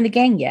 Can't join the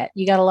gang yet.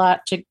 You got a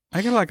lot to.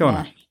 I got a lot going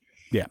on.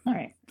 Yeah. All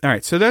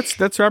right. So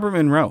that's Robert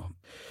Monroe.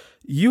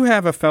 You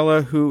have a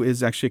fella who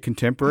is actually a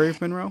contemporary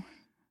of Monroe.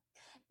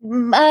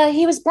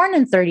 He was born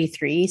in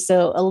 1933,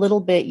 so a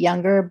little bit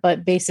younger,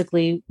 but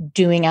basically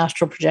doing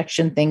astral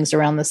projection things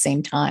around the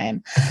same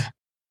time.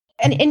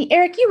 And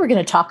Eric, you were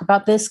going to talk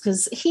about this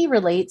because he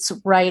relates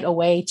right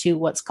away to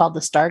what's called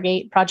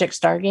the Project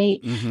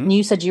Stargate. Mm-hmm. And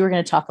you said you were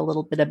going to talk a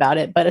little bit about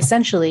it, but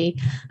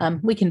essentially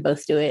we can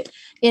both do it.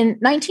 In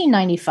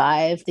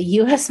 1995, the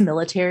U.S.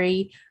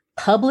 military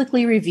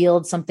publicly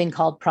revealed something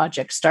called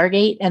Project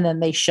Stargate, and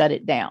then they shut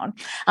it down.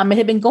 It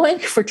had been going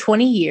for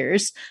 20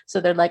 years. So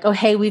they're like, oh,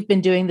 hey, we've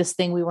been doing this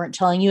thing we weren't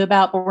telling you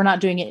about, but we're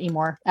not doing it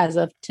anymore as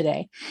of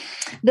today.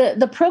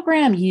 The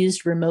program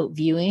used remote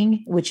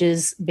viewing, which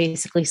is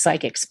basically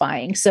psychic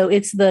spying. So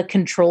it's the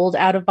controlled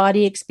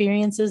out-of-body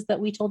experiences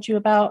that we told you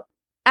about.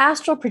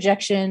 Astral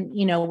projection,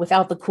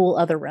 without the cool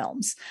other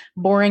realms,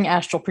 boring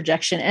astral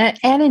projection.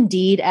 And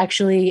indeed,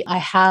 actually, I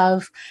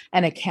have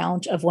an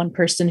account of one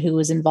person who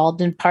was involved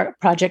in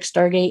Project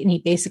Stargate, and he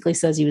basically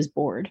says he was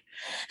bored.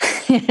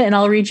 And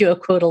I'll read you a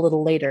quote a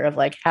little later of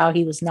like how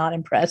he was not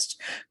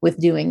impressed with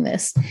doing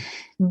this.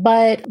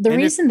 But the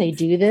reason they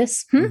do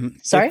this,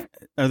 sorry?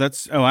 I'm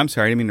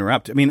sorry. I didn't mean to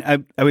interrupt. I mean,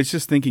 I was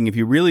just thinking, if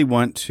you really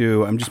want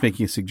to, I'm just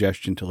making a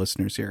suggestion to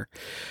listeners here.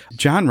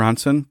 John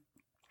Ronson,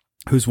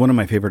 who's one of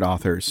my favorite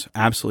authors,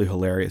 absolutely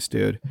hilarious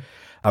dude,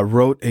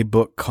 wrote a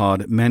book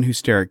called Men Who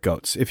Stare at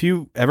Goats. If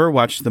you ever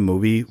watched the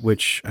movie,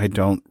 which I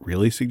don't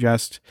really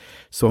suggest,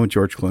 so with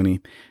George Clooney,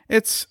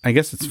 I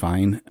guess it's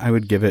fine. I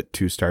would give it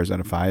 2 stars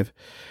out of 5.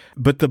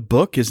 But the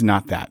book is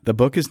not that. The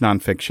book is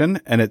nonfiction,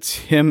 and it's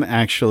him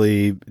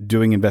actually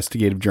doing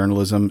investigative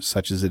journalism,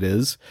 such as it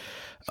is,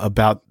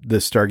 about the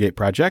Stargate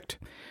project.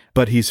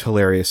 But he's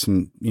hilarious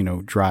and,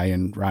 dry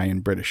and wry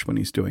and British when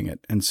he's doing it.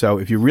 And so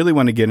if you really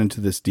want to get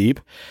into this deep,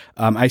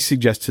 I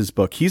suggest his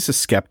book. He's a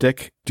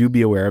skeptic. Do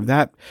be aware of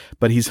that.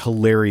 But he's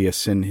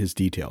hilarious in his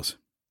details.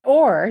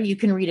 Or you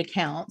can read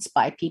accounts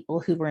by people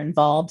who were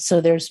involved.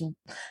 So there's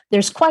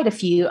quite a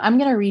few. I'm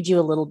going to read you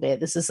a little bit.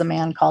 This is a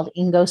man called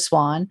Ingo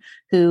Swann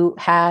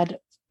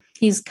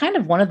he's kind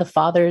of one of the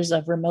fathers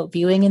of remote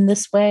viewing in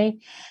this way.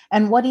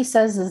 And what he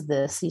says is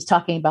this. He's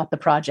talking about the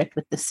project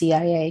with the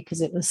CIA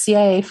because it was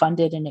CIA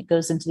funded and it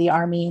goes into the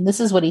Army. And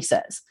this is what he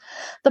says.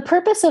 The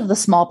purpose of the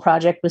small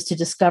project was to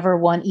discover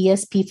one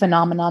ESP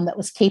phenomenon that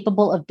was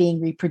capable of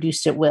being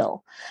reproduced at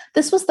will.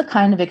 This was the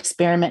kind of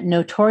experiment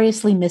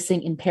notoriously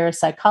missing in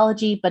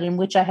parapsychology, but in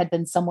which I had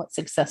been somewhat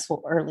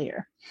successful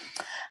earlier.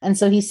 And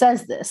so he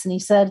says this, and he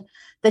said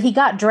that he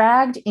got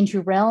dragged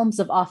into realms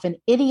of often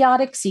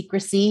idiotic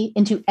secrecy,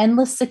 into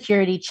endless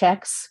security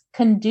checks,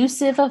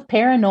 conducive of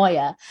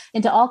paranoia,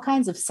 into all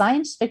kinds of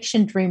science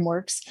fiction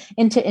dreamworks,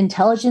 into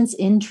intelligence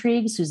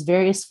intrigues whose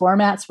various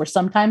formats were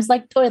sometimes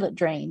like toilet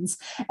drains,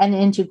 and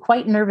into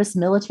quite nervous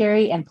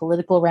military and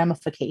political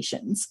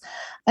ramifications.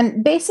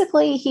 And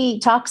basically, he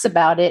talks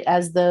about it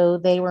as though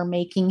they were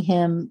making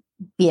him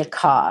be a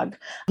cog.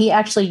 He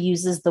actually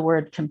uses the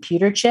word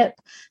computer chip.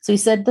 So he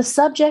said the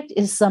subject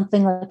is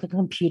something like a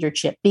computer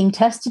chip being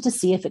tested to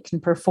see if it can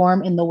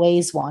perform in the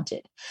ways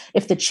wanted.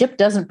 If the chip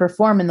doesn't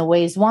perform in the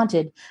ways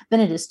wanted, then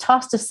it is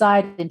tossed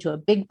aside into a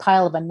big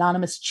pile of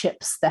anonymous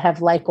chips that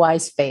have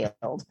likewise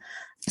failed.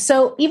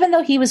 So even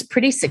though he was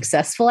pretty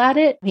successful at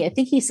it, I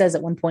think he says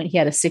at one point he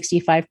had a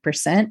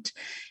 65%,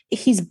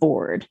 he's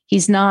bored.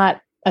 He's not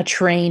a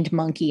trained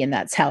monkey, and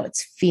that's how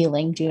it's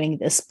feeling doing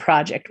this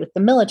project with the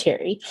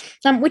military,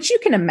 which you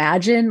can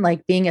imagine,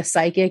 like being a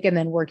psychic and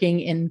then working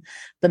in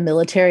the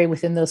military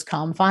within those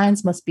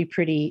confines must be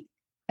pretty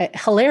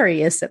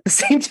hilarious at the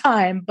same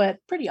time, but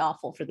pretty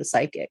awful for the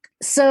psychic.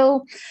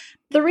 So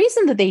the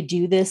reason that they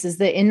do this is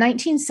that in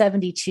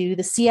 1972,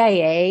 the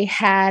CIA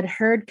had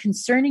heard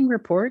concerning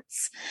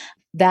reports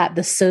that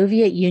the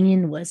Soviet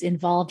Union was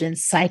involved in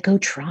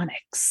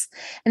psychotronics.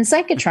 And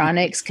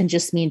psychotronics can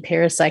just mean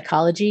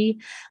parapsychology,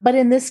 but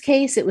in this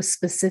case, it was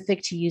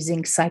specific to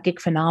using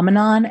psychic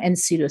phenomenon and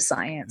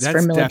pseudoscience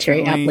for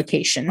military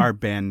application. Our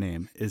band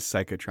name is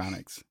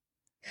Psychotronics.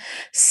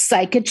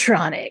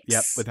 Psychotronics.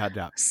 Yep, without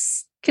doubt.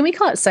 Can we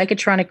call it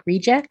Psychotronic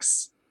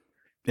Rejects?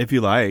 If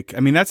you like.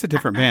 I mean, that's a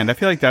different band. I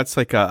feel like that's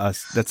like a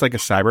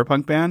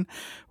cyberpunk band,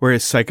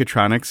 whereas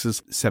Psychotronics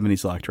is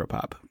 70s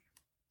electropop.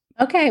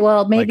 Okay,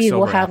 well, maybe like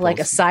we'll have like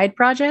a side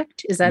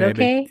project. Is that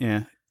okay?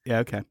 Yeah. Yeah.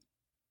 Okay.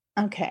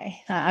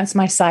 Okay. That's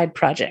my side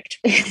project.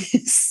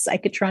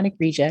 Psychotronic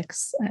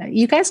Rejects.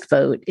 You guys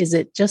vote. Is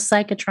it just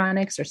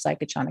Psychotronics or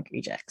Psychotronic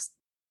Rejects?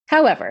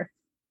 However,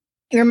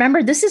 you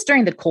remember this is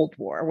during the Cold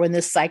War when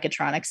this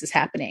psychotronics is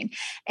happening.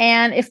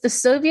 And if the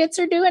Soviets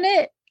are doing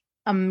it,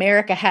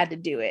 America had to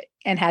do it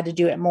and had to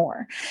do it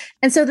more.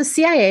 And so the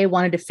CIA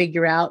wanted to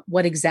figure out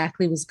what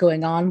exactly was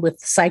going on with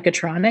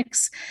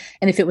psychotronics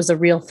and if it was a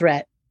real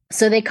threat.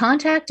 So they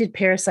contacted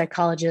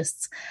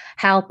parapsychologist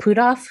Hal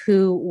Puthoff,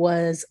 who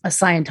was a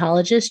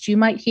Scientologist, you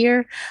might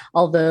hear,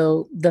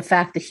 although the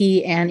fact that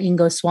he and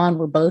Ingo Swann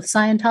were both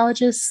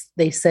Scientologists,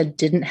 they said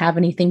didn't have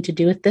anything to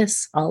do with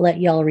this. I'll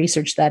let y'all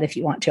research that if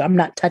you want to. I'm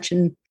not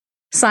touching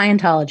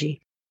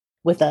Scientology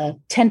with a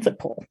 10-foot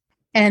pole.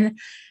 And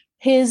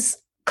his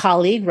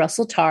colleague,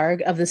 Russell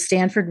Targ of the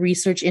Stanford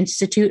Research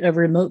Institute of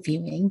Remote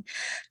Viewing,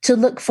 to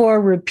look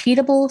for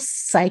repeatable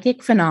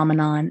psychic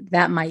phenomenon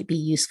that might be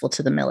useful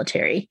to the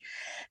military.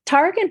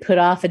 Targ and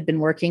Puthoff had been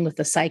working with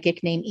a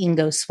psychic named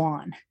Ingo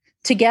Swann.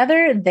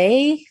 Together,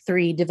 they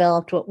three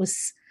developed what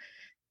was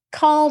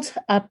called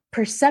a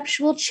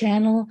perceptual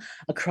channel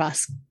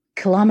across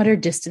kilometer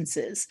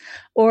distances,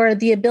 or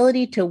the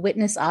ability to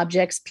witness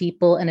objects,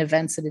 people, and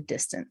events at a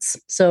distance.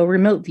 So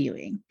remote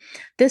viewing.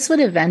 This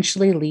would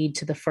eventually lead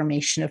to the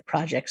formation of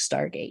Project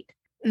Stargate.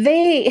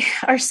 They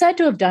are said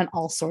to have done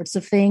all sorts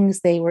of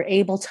things. They were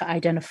able to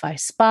identify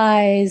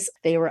spies.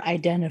 They were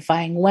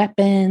identifying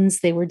weapons.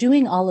 They were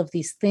doing all of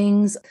these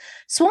things.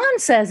 Swann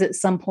says at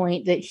some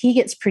point that he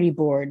gets pretty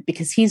bored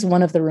because he's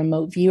one of the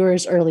remote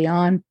viewers early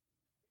on,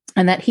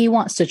 and that he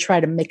wants to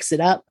try to mix it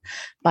up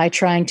by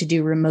trying to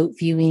do remote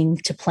viewing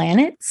to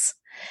planets.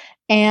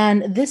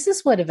 And this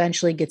is what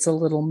eventually gets a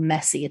little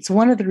messy. It's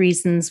one of the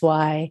reasons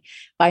why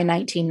by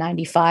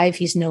 1995,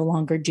 he's no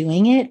longer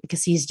doing it,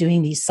 because he's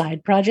doing these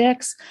side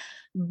projects.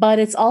 But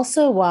it's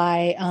also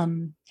why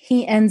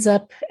he ends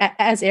up,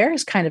 as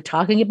Eric's kind of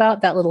talking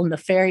about, that little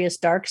nefarious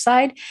dark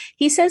side.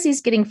 He says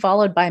he's getting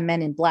followed by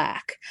Men in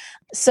Black.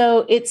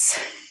 So it's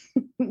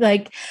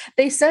like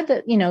they said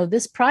that, you know,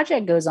 this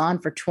project goes on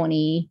for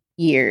 20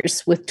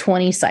 years with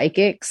 20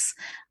 psychics.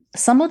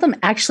 Some of them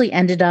actually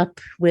ended up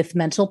with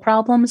mental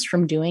problems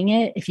from doing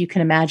it. If you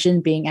can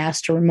imagine being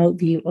asked to remote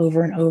view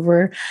over and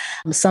over.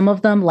 Some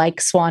of them, like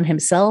Swann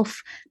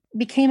himself,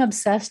 became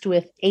obsessed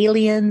with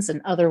aliens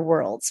and other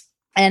worlds.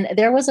 And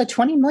there was a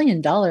 $20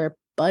 million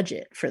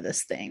budget for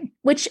this thing,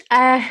 which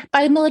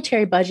by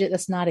military budget,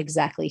 that's not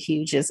exactly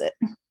huge, is it?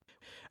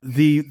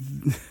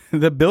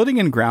 The building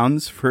and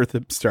grounds for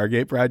the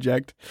Stargate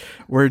project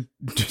were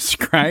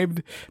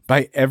described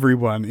by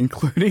everyone,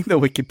 including the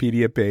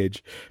Wikipedia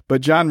page.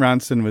 But John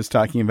Ronson was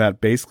talking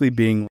about basically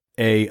being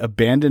a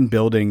abandoned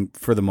building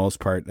for the most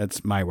part.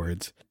 That's my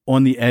words.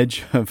 On the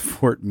edge of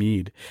Fort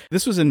Meade.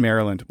 This was in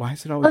Maryland. Why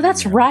is it always? Oh,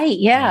 that's right.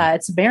 Yeah,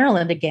 it's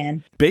Maryland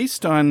again.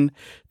 Based on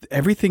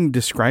everything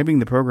describing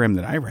the program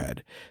that I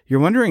read,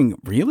 you're wondering,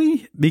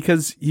 really?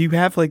 Because you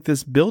have like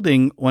this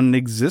building on an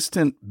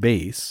existent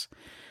base.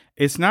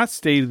 It's not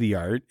state of the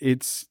art.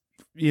 It's,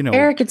 you know,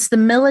 Eric, it's the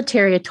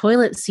military. A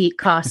toilet seat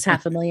costs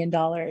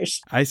 $500,000.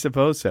 I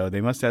suppose so.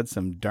 They must have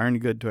some darn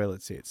good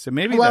toilet seats. So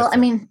maybe. Well, I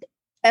mean,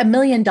 $1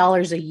 million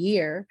a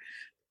year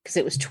because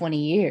it was 20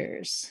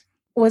 years.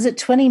 Was it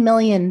 20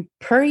 million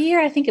per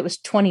year? I think it was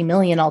 20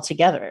 million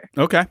altogether.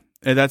 Okay.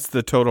 And that's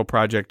the total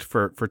project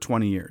for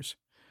 20 years.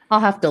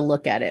 I'll have to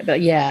look at it, but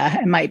yeah,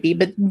 it might be.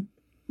 But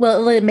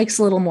well, it makes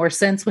a little more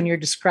sense when you're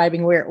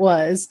describing where it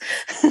was.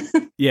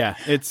 Yeah,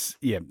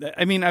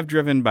 I mean, I've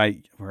driven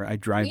by, or I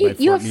drive by.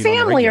 You have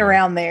family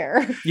around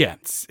there. Yeah,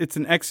 it's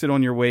an exit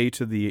on your way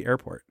to the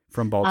airport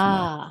from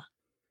Baltimore.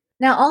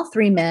 Now, all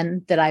three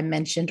men that I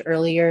mentioned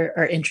earlier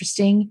are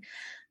interesting,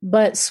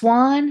 but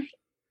Swann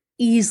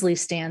easily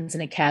stands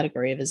in a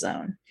category of his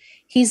own.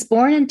 He's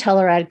born in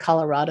Telluride,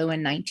 Colorado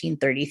in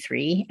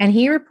 1933, and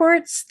he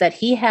reports that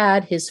he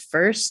had his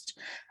first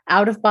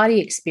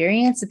out-of-body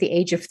experience at the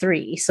age of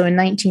 3, so in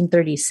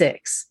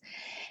 1936.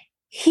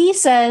 He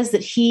says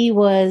that he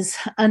was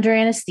under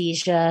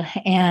anesthesia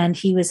and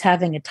he was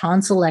having a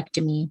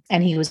tonsillectomy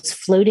and he was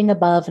floating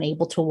above and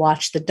able to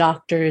watch the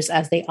doctors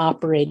as they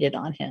operated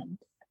on him.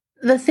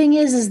 the thing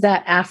is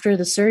that after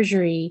the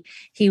surgery,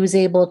 he was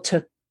able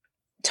to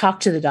talk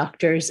to the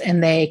doctors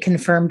and they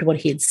confirmed what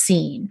he had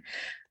seen.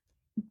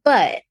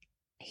 But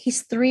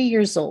he's 3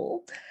 years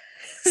old.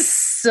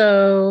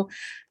 So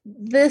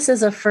this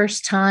is a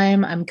first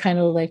time I'm kind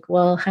of like,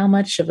 well, how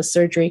much of a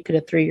surgery could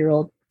a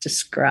 3-year-old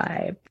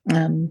describe?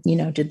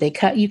 Did they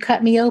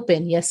cut me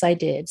open? Yes, I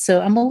did.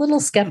 So I'm a little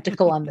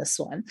skeptical on this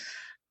one.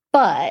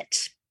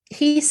 But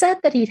he said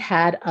that he'd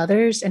had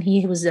others and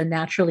he was a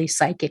naturally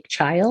psychic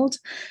child,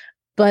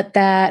 but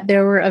that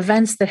there were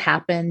events that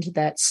happened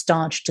that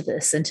staunched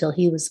this until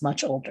he was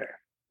much older.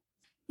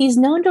 He's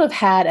known to have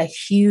had a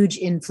huge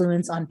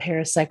influence on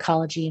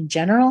parapsychology in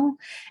general,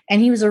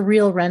 and he was a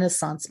real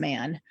Renaissance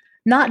man,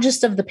 not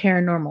just of the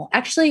paranormal.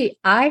 Actually,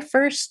 I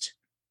first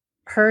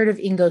heard of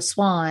Ingo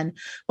Swann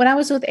when I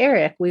was with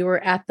Eric. We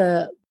were at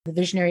the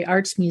Visionary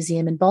Arts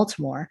Museum in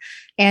Baltimore,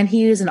 and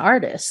he is an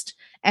artist.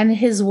 And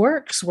his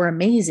works were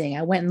amazing.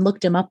 I went and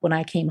looked him up when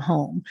I came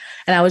home.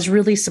 And I was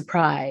really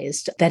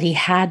surprised that he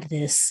had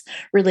this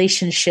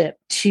relationship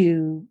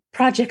to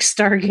Project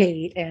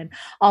Stargate and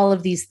all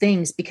of these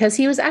things, because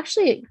he was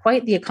actually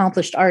quite the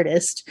accomplished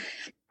artist.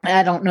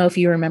 I don't know if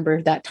you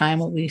remember that time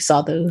when we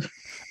saw those.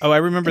 Oh, I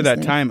remember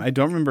that time. I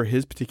don't remember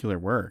his particular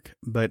work,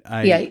 but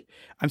I'm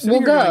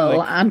we'll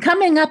go. I'm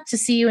coming up to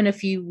see you in a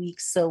few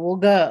weeks, so we'll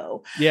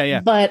go. Yeah.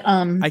 But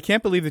I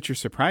can't believe that you're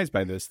surprised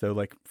by this, though.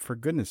 Like, for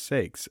goodness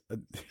sakes.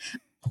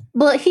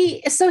 Well,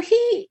 he's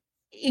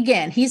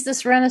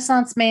this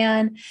Renaissance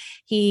man.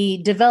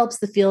 He develops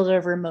the field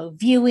of remote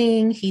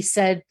viewing. He's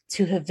said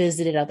to have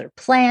visited other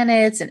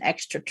planets and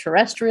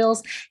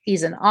extraterrestrials.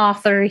 He's an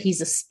author. He's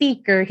a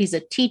speaker. He's a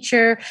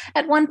teacher.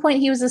 At one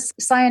point, he was a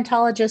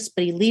Scientologist,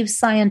 but he leaves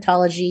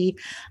Scientology.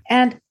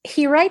 And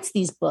he writes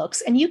these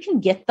books, and you can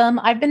get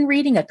them. I've been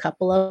reading a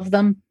couple of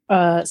them.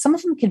 Some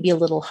of them can be a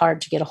little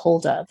hard to get a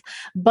hold of,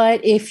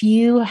 but if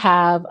you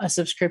have a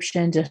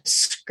subscription to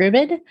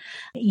Scribd,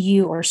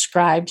 or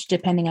Scribed,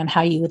 depending on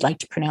how you would like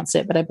to pronounce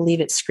it, but I believe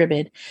it's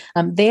Scribd,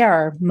 they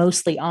are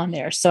mostly on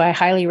there. So I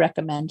highly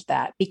recommend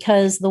that,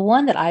 because the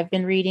one that I've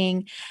been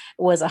reading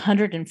was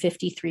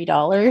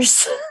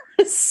 $153.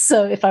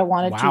 So if I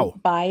wanted to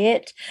buy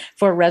it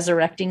for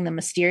Resurrecting the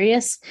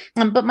Mysterious,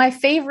 but my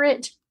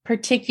favorite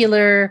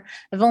particular,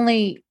 I've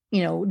only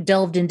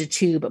delved into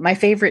 2, but my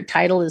favorite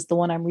title is the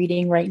one I'm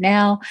reading right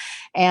now.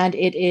 And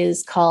it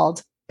is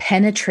called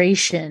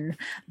Penetration,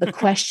 the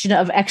Question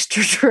of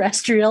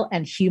Extraterrestrial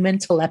and Human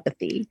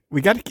Telepathy.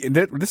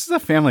 This is a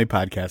family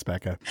podcast,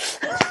 Becca.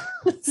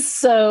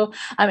 So,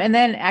 and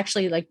then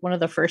actually, like, one of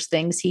the first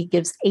things, he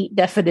gives 8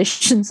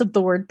 definitions of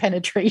the word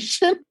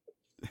penetration.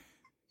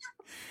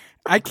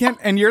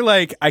 And you're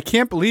like, I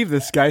can't believe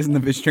this guy's in the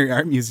Visionary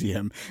Art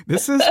Museum.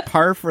 This is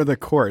par for the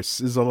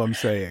course, is all I'm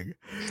saying.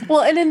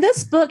 Well, and in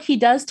this book, he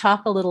does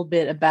talk a little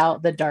bit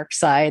about the dark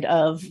side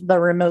of the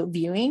remote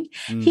viewing.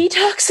 He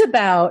talks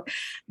about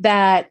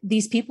that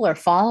these people are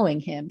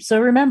following him.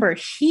 So remember,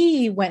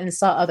 he went and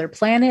saw other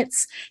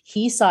planets.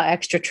 He saw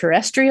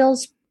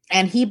extraterrestrials.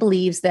 And he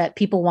believes that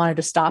people wanted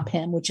to stop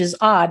him, which is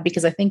odd,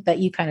 because I think that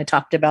you kind of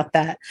talked about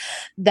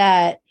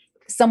that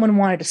someone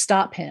wanted to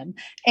stop him.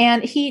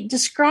 And he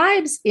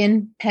describes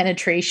in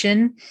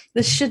Penetration,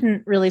 this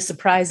shouldn't really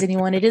surprise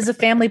anyone. It is a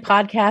family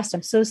podcast.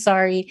 I'm so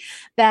sorry,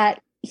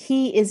 that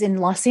he is in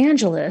Los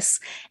Angeles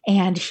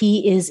and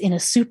he is in a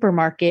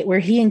supermarket where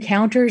he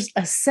encounters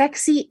a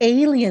sexy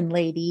alien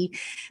lady,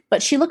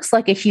 but she looks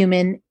like a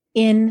human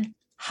in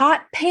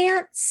hot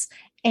pants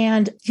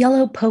and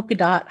yellow polka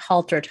dot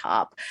halter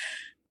top,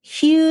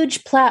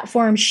 huge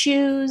platform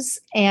shoes,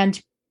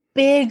 and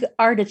big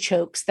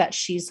artichokes that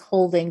she's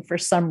holding for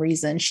some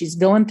reason. She's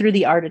going through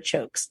the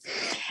artichokes.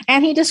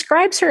 And he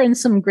describes her in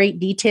some great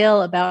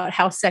detail about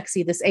how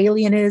sexy this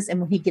alien is.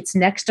 And when he gets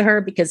next to her,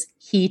 because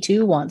he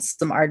too wants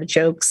some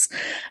artichokes,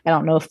 I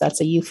don't know if that's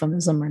a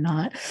euphemism or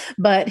not,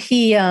 but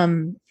he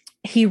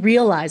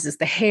realizes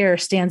the hair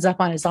stands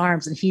up on his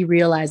arms and he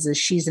realizes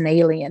she's an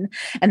alien,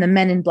 and the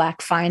men in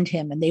black find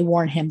him and they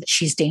warn him that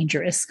she's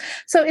dangerous.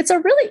 So it's a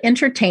really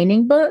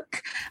entertaining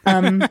book.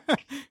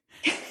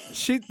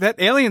 That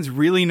alien's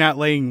really not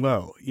laying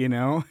low,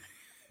 No,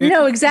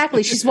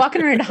 exactly. She's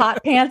walking around in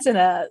hot pants and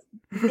a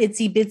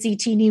itsy bitsy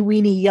teeny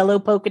weeny yellow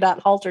polka dot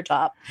halter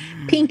top,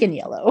 pink and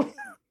yellow.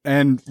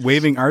 And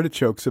waving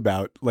artichokes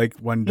about like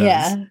one does.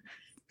 Yeah.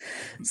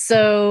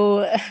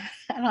 So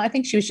I don't know, I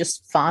think she was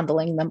just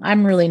fondling them.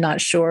 I'm really not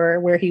sure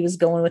where he was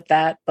going with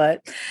that,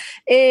 but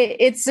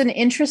it's an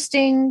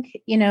interesting,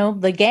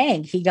 the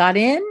gang. He got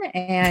in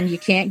and you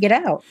can't get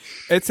out.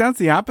 It sounds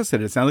the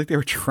opposite. It sounds like they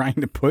were trying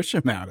to push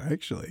him out,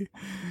 actually.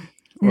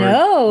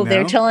 No,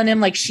 they're telling him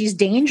like she's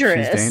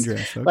dangerous. She's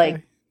dangerous. Okay.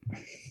 Like,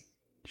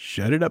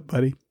 shut it up,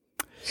 buddy.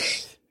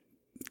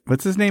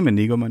 What's his name?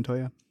 Inigo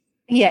Montoya?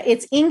 Yeah,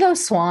 it's Ingo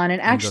Swann. And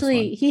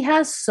actually, he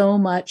has so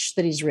much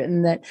that he's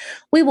written that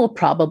we will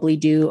probably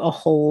do a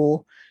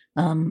whole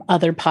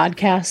other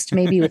podcast,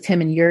 maybe with him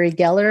and Uri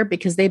Geller,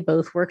 because they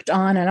both worked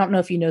on, I don't know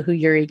if you know who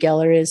Uri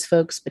Geller is,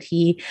 folks, but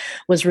he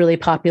was really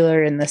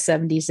popular in the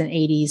 70s and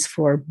 80s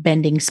for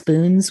bending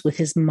spoons with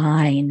his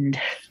mind.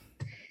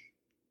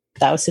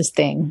 That was his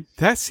thing.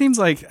 That seems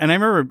like, and I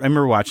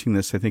remember watching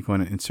this, I think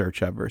when In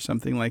Search of or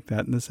something like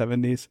that in the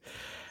 70s.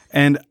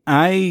 And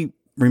I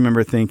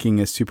remember thinking,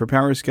 as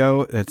superpowers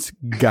go, that's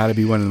got to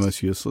be one of the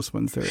most useless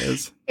ones there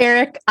is.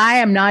 Eric, I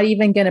am not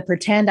even going to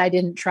pretend I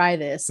didn't try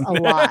this a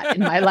lot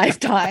in my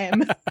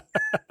lifetime.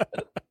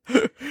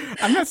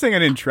 I'm not saying I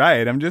didn't try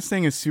it. I'm just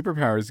saying, as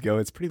superpowers go,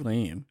 it's pretty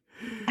lame.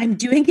 I'm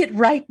doing it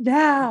right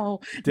now.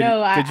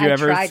 I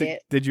tried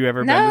it. Did you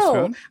ever bend the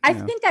spoon? I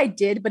think I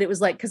did, but it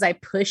was like because I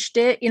pushed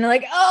it,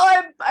 like,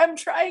 oh, I'm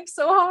trying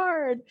so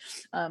hard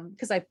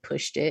because I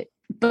pushed it.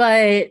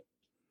 But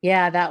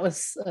yeah,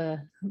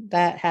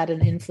 that had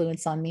an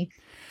influence on me.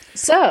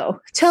 So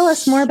tell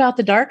us more about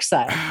the dark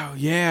side. Oh,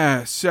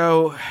 yeah.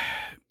 So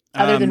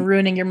other than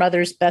ruining your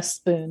mother's best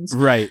spoons.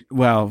 Right.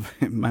 Well,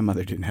 my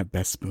mother didn't have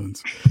best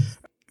spoons.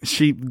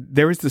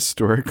 There was this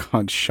store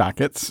called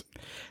Shockett's,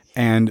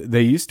 and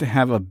they used to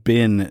have a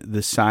bin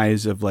the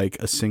size of like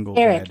a single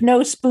Eric, bed.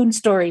 no spoon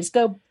stories.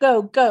 Go.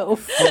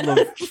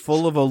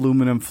 Full of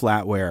aluminum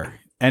flatware.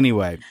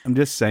 Anyway, I'm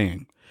just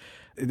saying.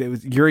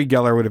 Uri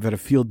Geller would have had a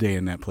field day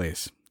in that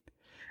place.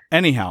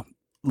 Anyhow,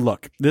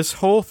 look, this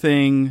whole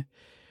thing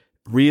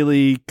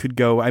really could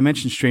go. I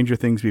mentioned Stranger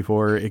Things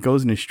before. It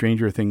goes in a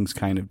Stranger Things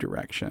kind of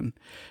direction.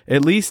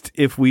 At least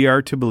if we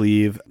are to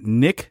believe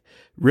Nick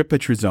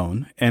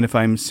Ripatrizone. And if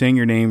I'm saying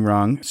your name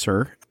wrong,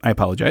 sir, I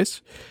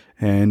apologize.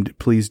 And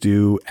please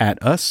do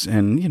at us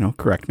and,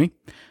 correct me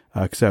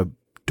because I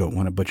don't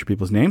want to butcher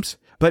people's names.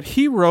 But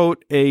he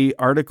wrote an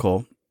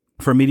article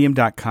for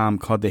Medium.com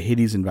called The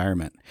Hades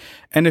Environment.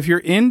 And if you're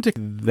into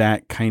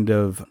that kind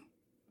of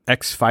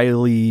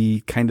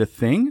X-File-y kind of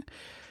thing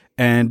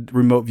and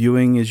remote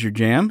viewing is your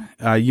jam,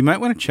 you might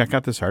want to check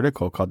out this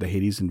article called The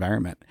Hades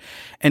Environment.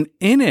 And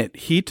in it,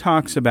 he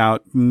talks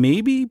about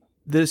maybe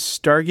this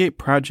Stargate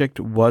project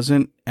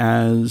wasn't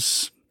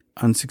as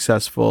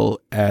unsuccessful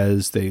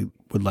as they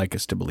would like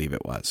us to believe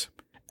it was.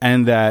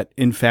 And that,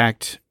 in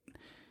fact,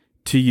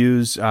 to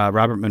use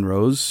Robert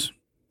Monroe's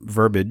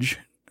verbiage,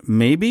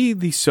 maybe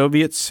the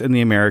Soviets and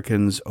the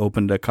Americans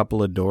opened a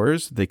couple of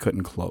doors they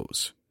couldn't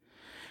close.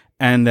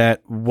 And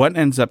that what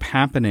ends up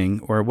happening,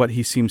 or what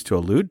he seems to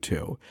allude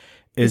to,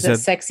 is that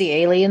sexy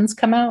aliens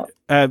come out?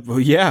 Well,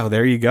 yeah,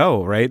 there you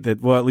go, right?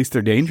 That, well, at least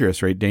they're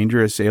dangerous, right?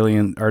 Dangerous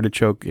alien,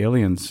 artichoke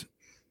aliens.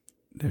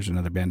 There's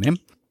another band name.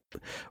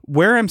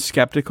 Where I'm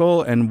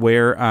skeptical and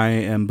where I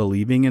am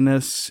believing in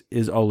this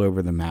is all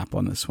over the map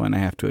on this one, I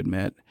have to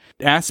admit.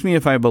 Ask me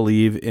if I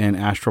believe in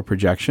astral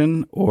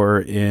projection or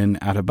in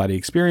out-of-body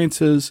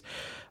experiences.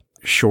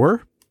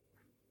 Sure.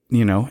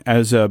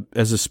 As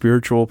a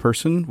spiritual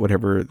person,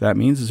 whatever that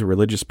means, as a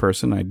religious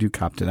person, I do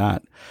cop to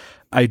that.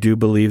 I do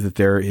believe that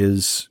there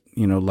is,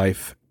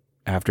 life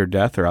after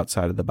death or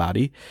outside of the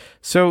body.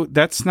 So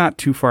that's not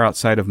too far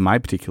outside of my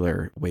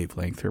particular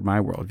wavelength or my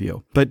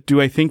worldview. But do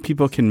I think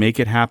people can make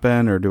it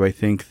happen, or do I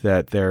think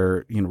that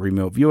they're,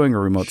 remote viewing or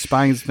remote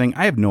spying is the thing?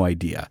 I have no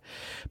idea.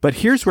 But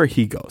here's where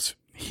he goes.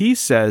 He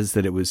says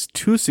that it was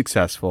too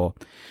successful.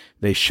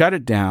 They shut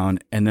it down,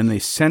 and then they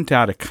sent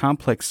out a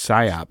complex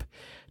psyop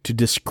to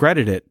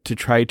discredit it, to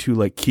try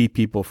to keep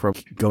people from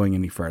going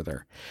any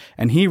further.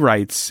 And he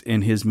writes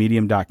in his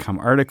Medium.com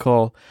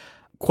article,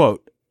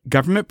 quote,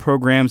 government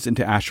programs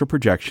into astral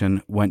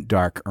projection went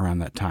dark around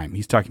that time.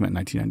 He's talking about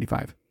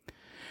 1995.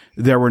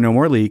 There were no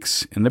more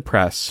leaks in the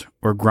press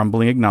or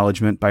grumbling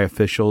acknowledgement by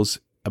officials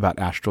about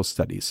astral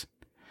studies.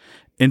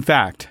 In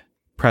fact,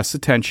 press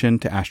attention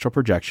to astral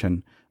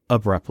projection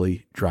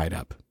abruptly dried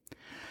up.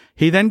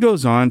 He then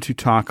goes on to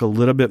talk a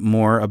little bit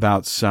more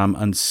about some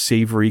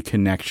unsavory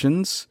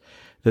connections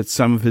that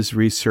some of his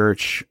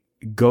research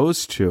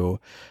goes to,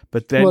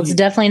 but then it's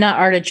definitely not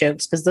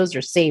artichokes because those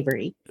are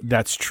savory.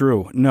 That's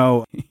true.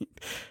 No,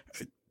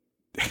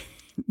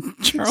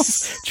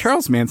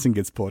 Charles Manson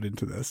gets pulled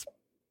into this.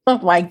 Oh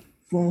my!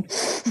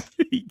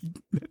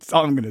 That's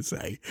all I'm going to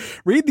say.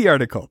 Read the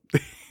article.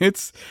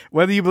 It's,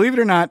 whether you believe it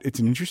or not, it's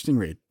an interesting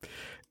read.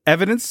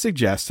 Evidence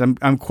suggests,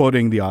 I'm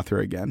quoting the author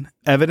again,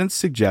 evidence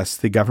suggests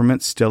the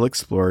government still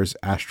explores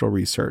astral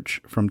research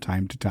from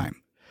time to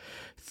time.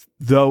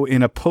 Though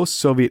in a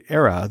post-Soviet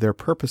era, their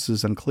purpose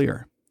is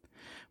unclear,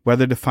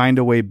 whether to find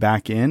a way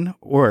back in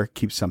or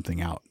keep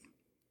something out.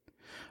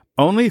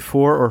 Only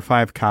 4 or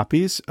 5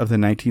 copies of the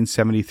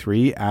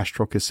 1973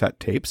 astral cassette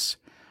tapes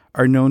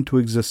are known to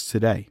exist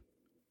today.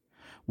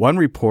 One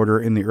reporter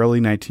in the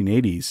early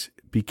 1980s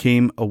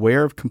became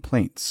aware of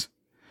complaints,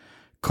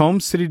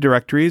 combed city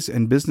directories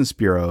and business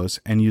bureaus,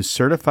 and used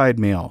certified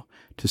mail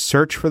to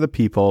search for the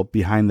people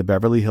behind the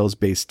Beverly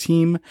Hills-based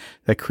team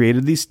that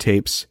created these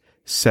tapes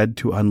said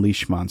to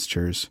unleash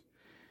monsters.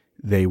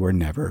 They were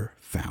never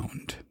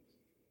found.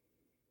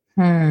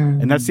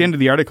 And that's the end of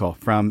the article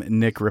from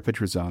Nick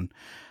Ripatrizone.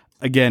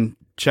 Again,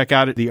 check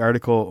out the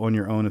article on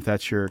your own if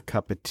that's your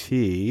cup of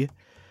tea.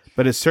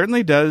 But it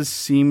certainly does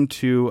seem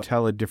to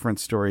tell a different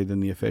story than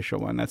the official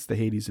one. That's the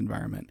Hades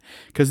environment.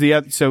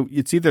 So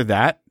it's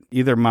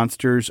either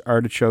monsters,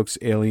 artichokes,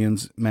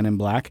 aliens, Men in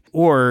Black,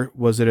 or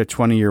was it a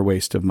 20-year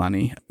waste of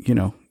money?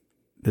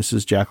 This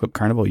is Jackalope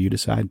Carnival. You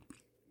decide.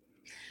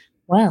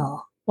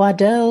 Well,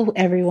 Wado,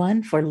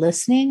 everyone, for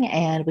listening,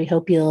 and we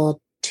hope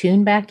you'll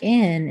tune back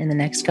in the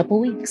next couple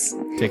weeks.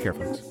 Take care,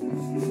 folks.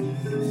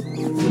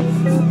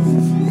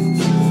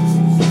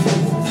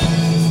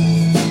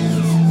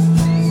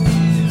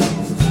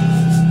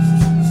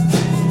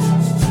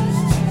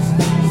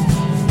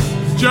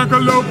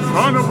 Jackalope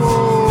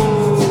Carnival!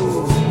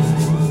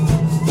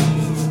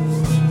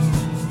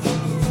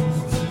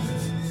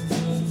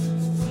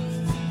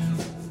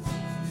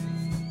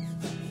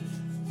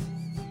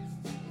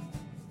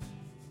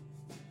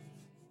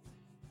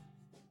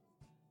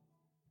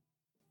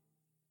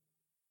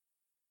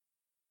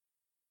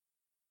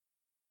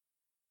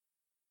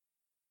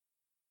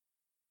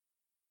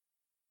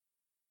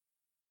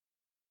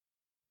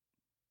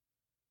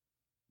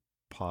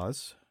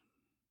 Pause.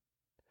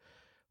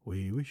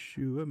 We wish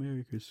you a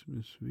Merry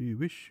Christmas. We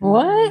wish you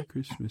What? a Merry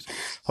Christmas.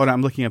 Hold on,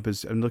 I'm looking up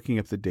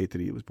the date that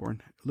he was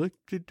born.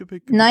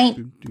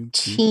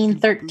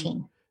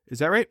 1913. Is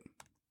that right?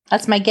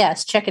 That's my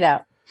guess. Check it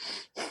out.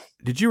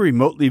 Did you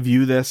remotely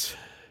view this?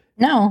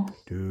 No.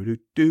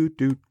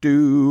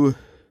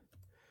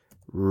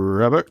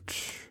 Robert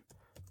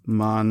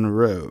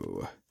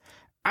Monroe.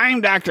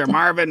 I'm Dr.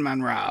 Marvin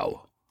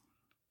Monroe.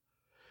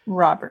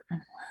 Robert.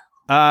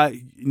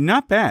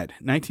 Not bad.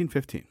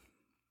 1915.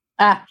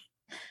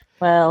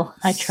 Well,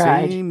 I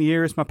tried. Same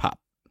year as my pop.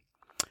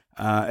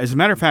 As a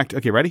matter of fact,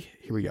 okay, ready?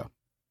 Here we go.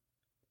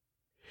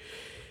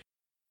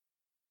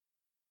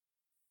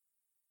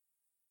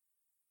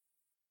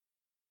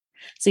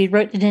 So he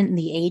wrote it in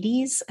the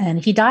 80s,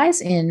 and he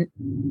dies in...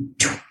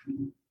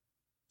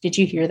 Did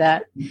you hear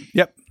that?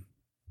 Yep.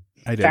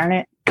 I did. Darn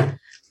it.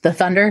 The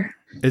thunder.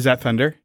 Is that thunder?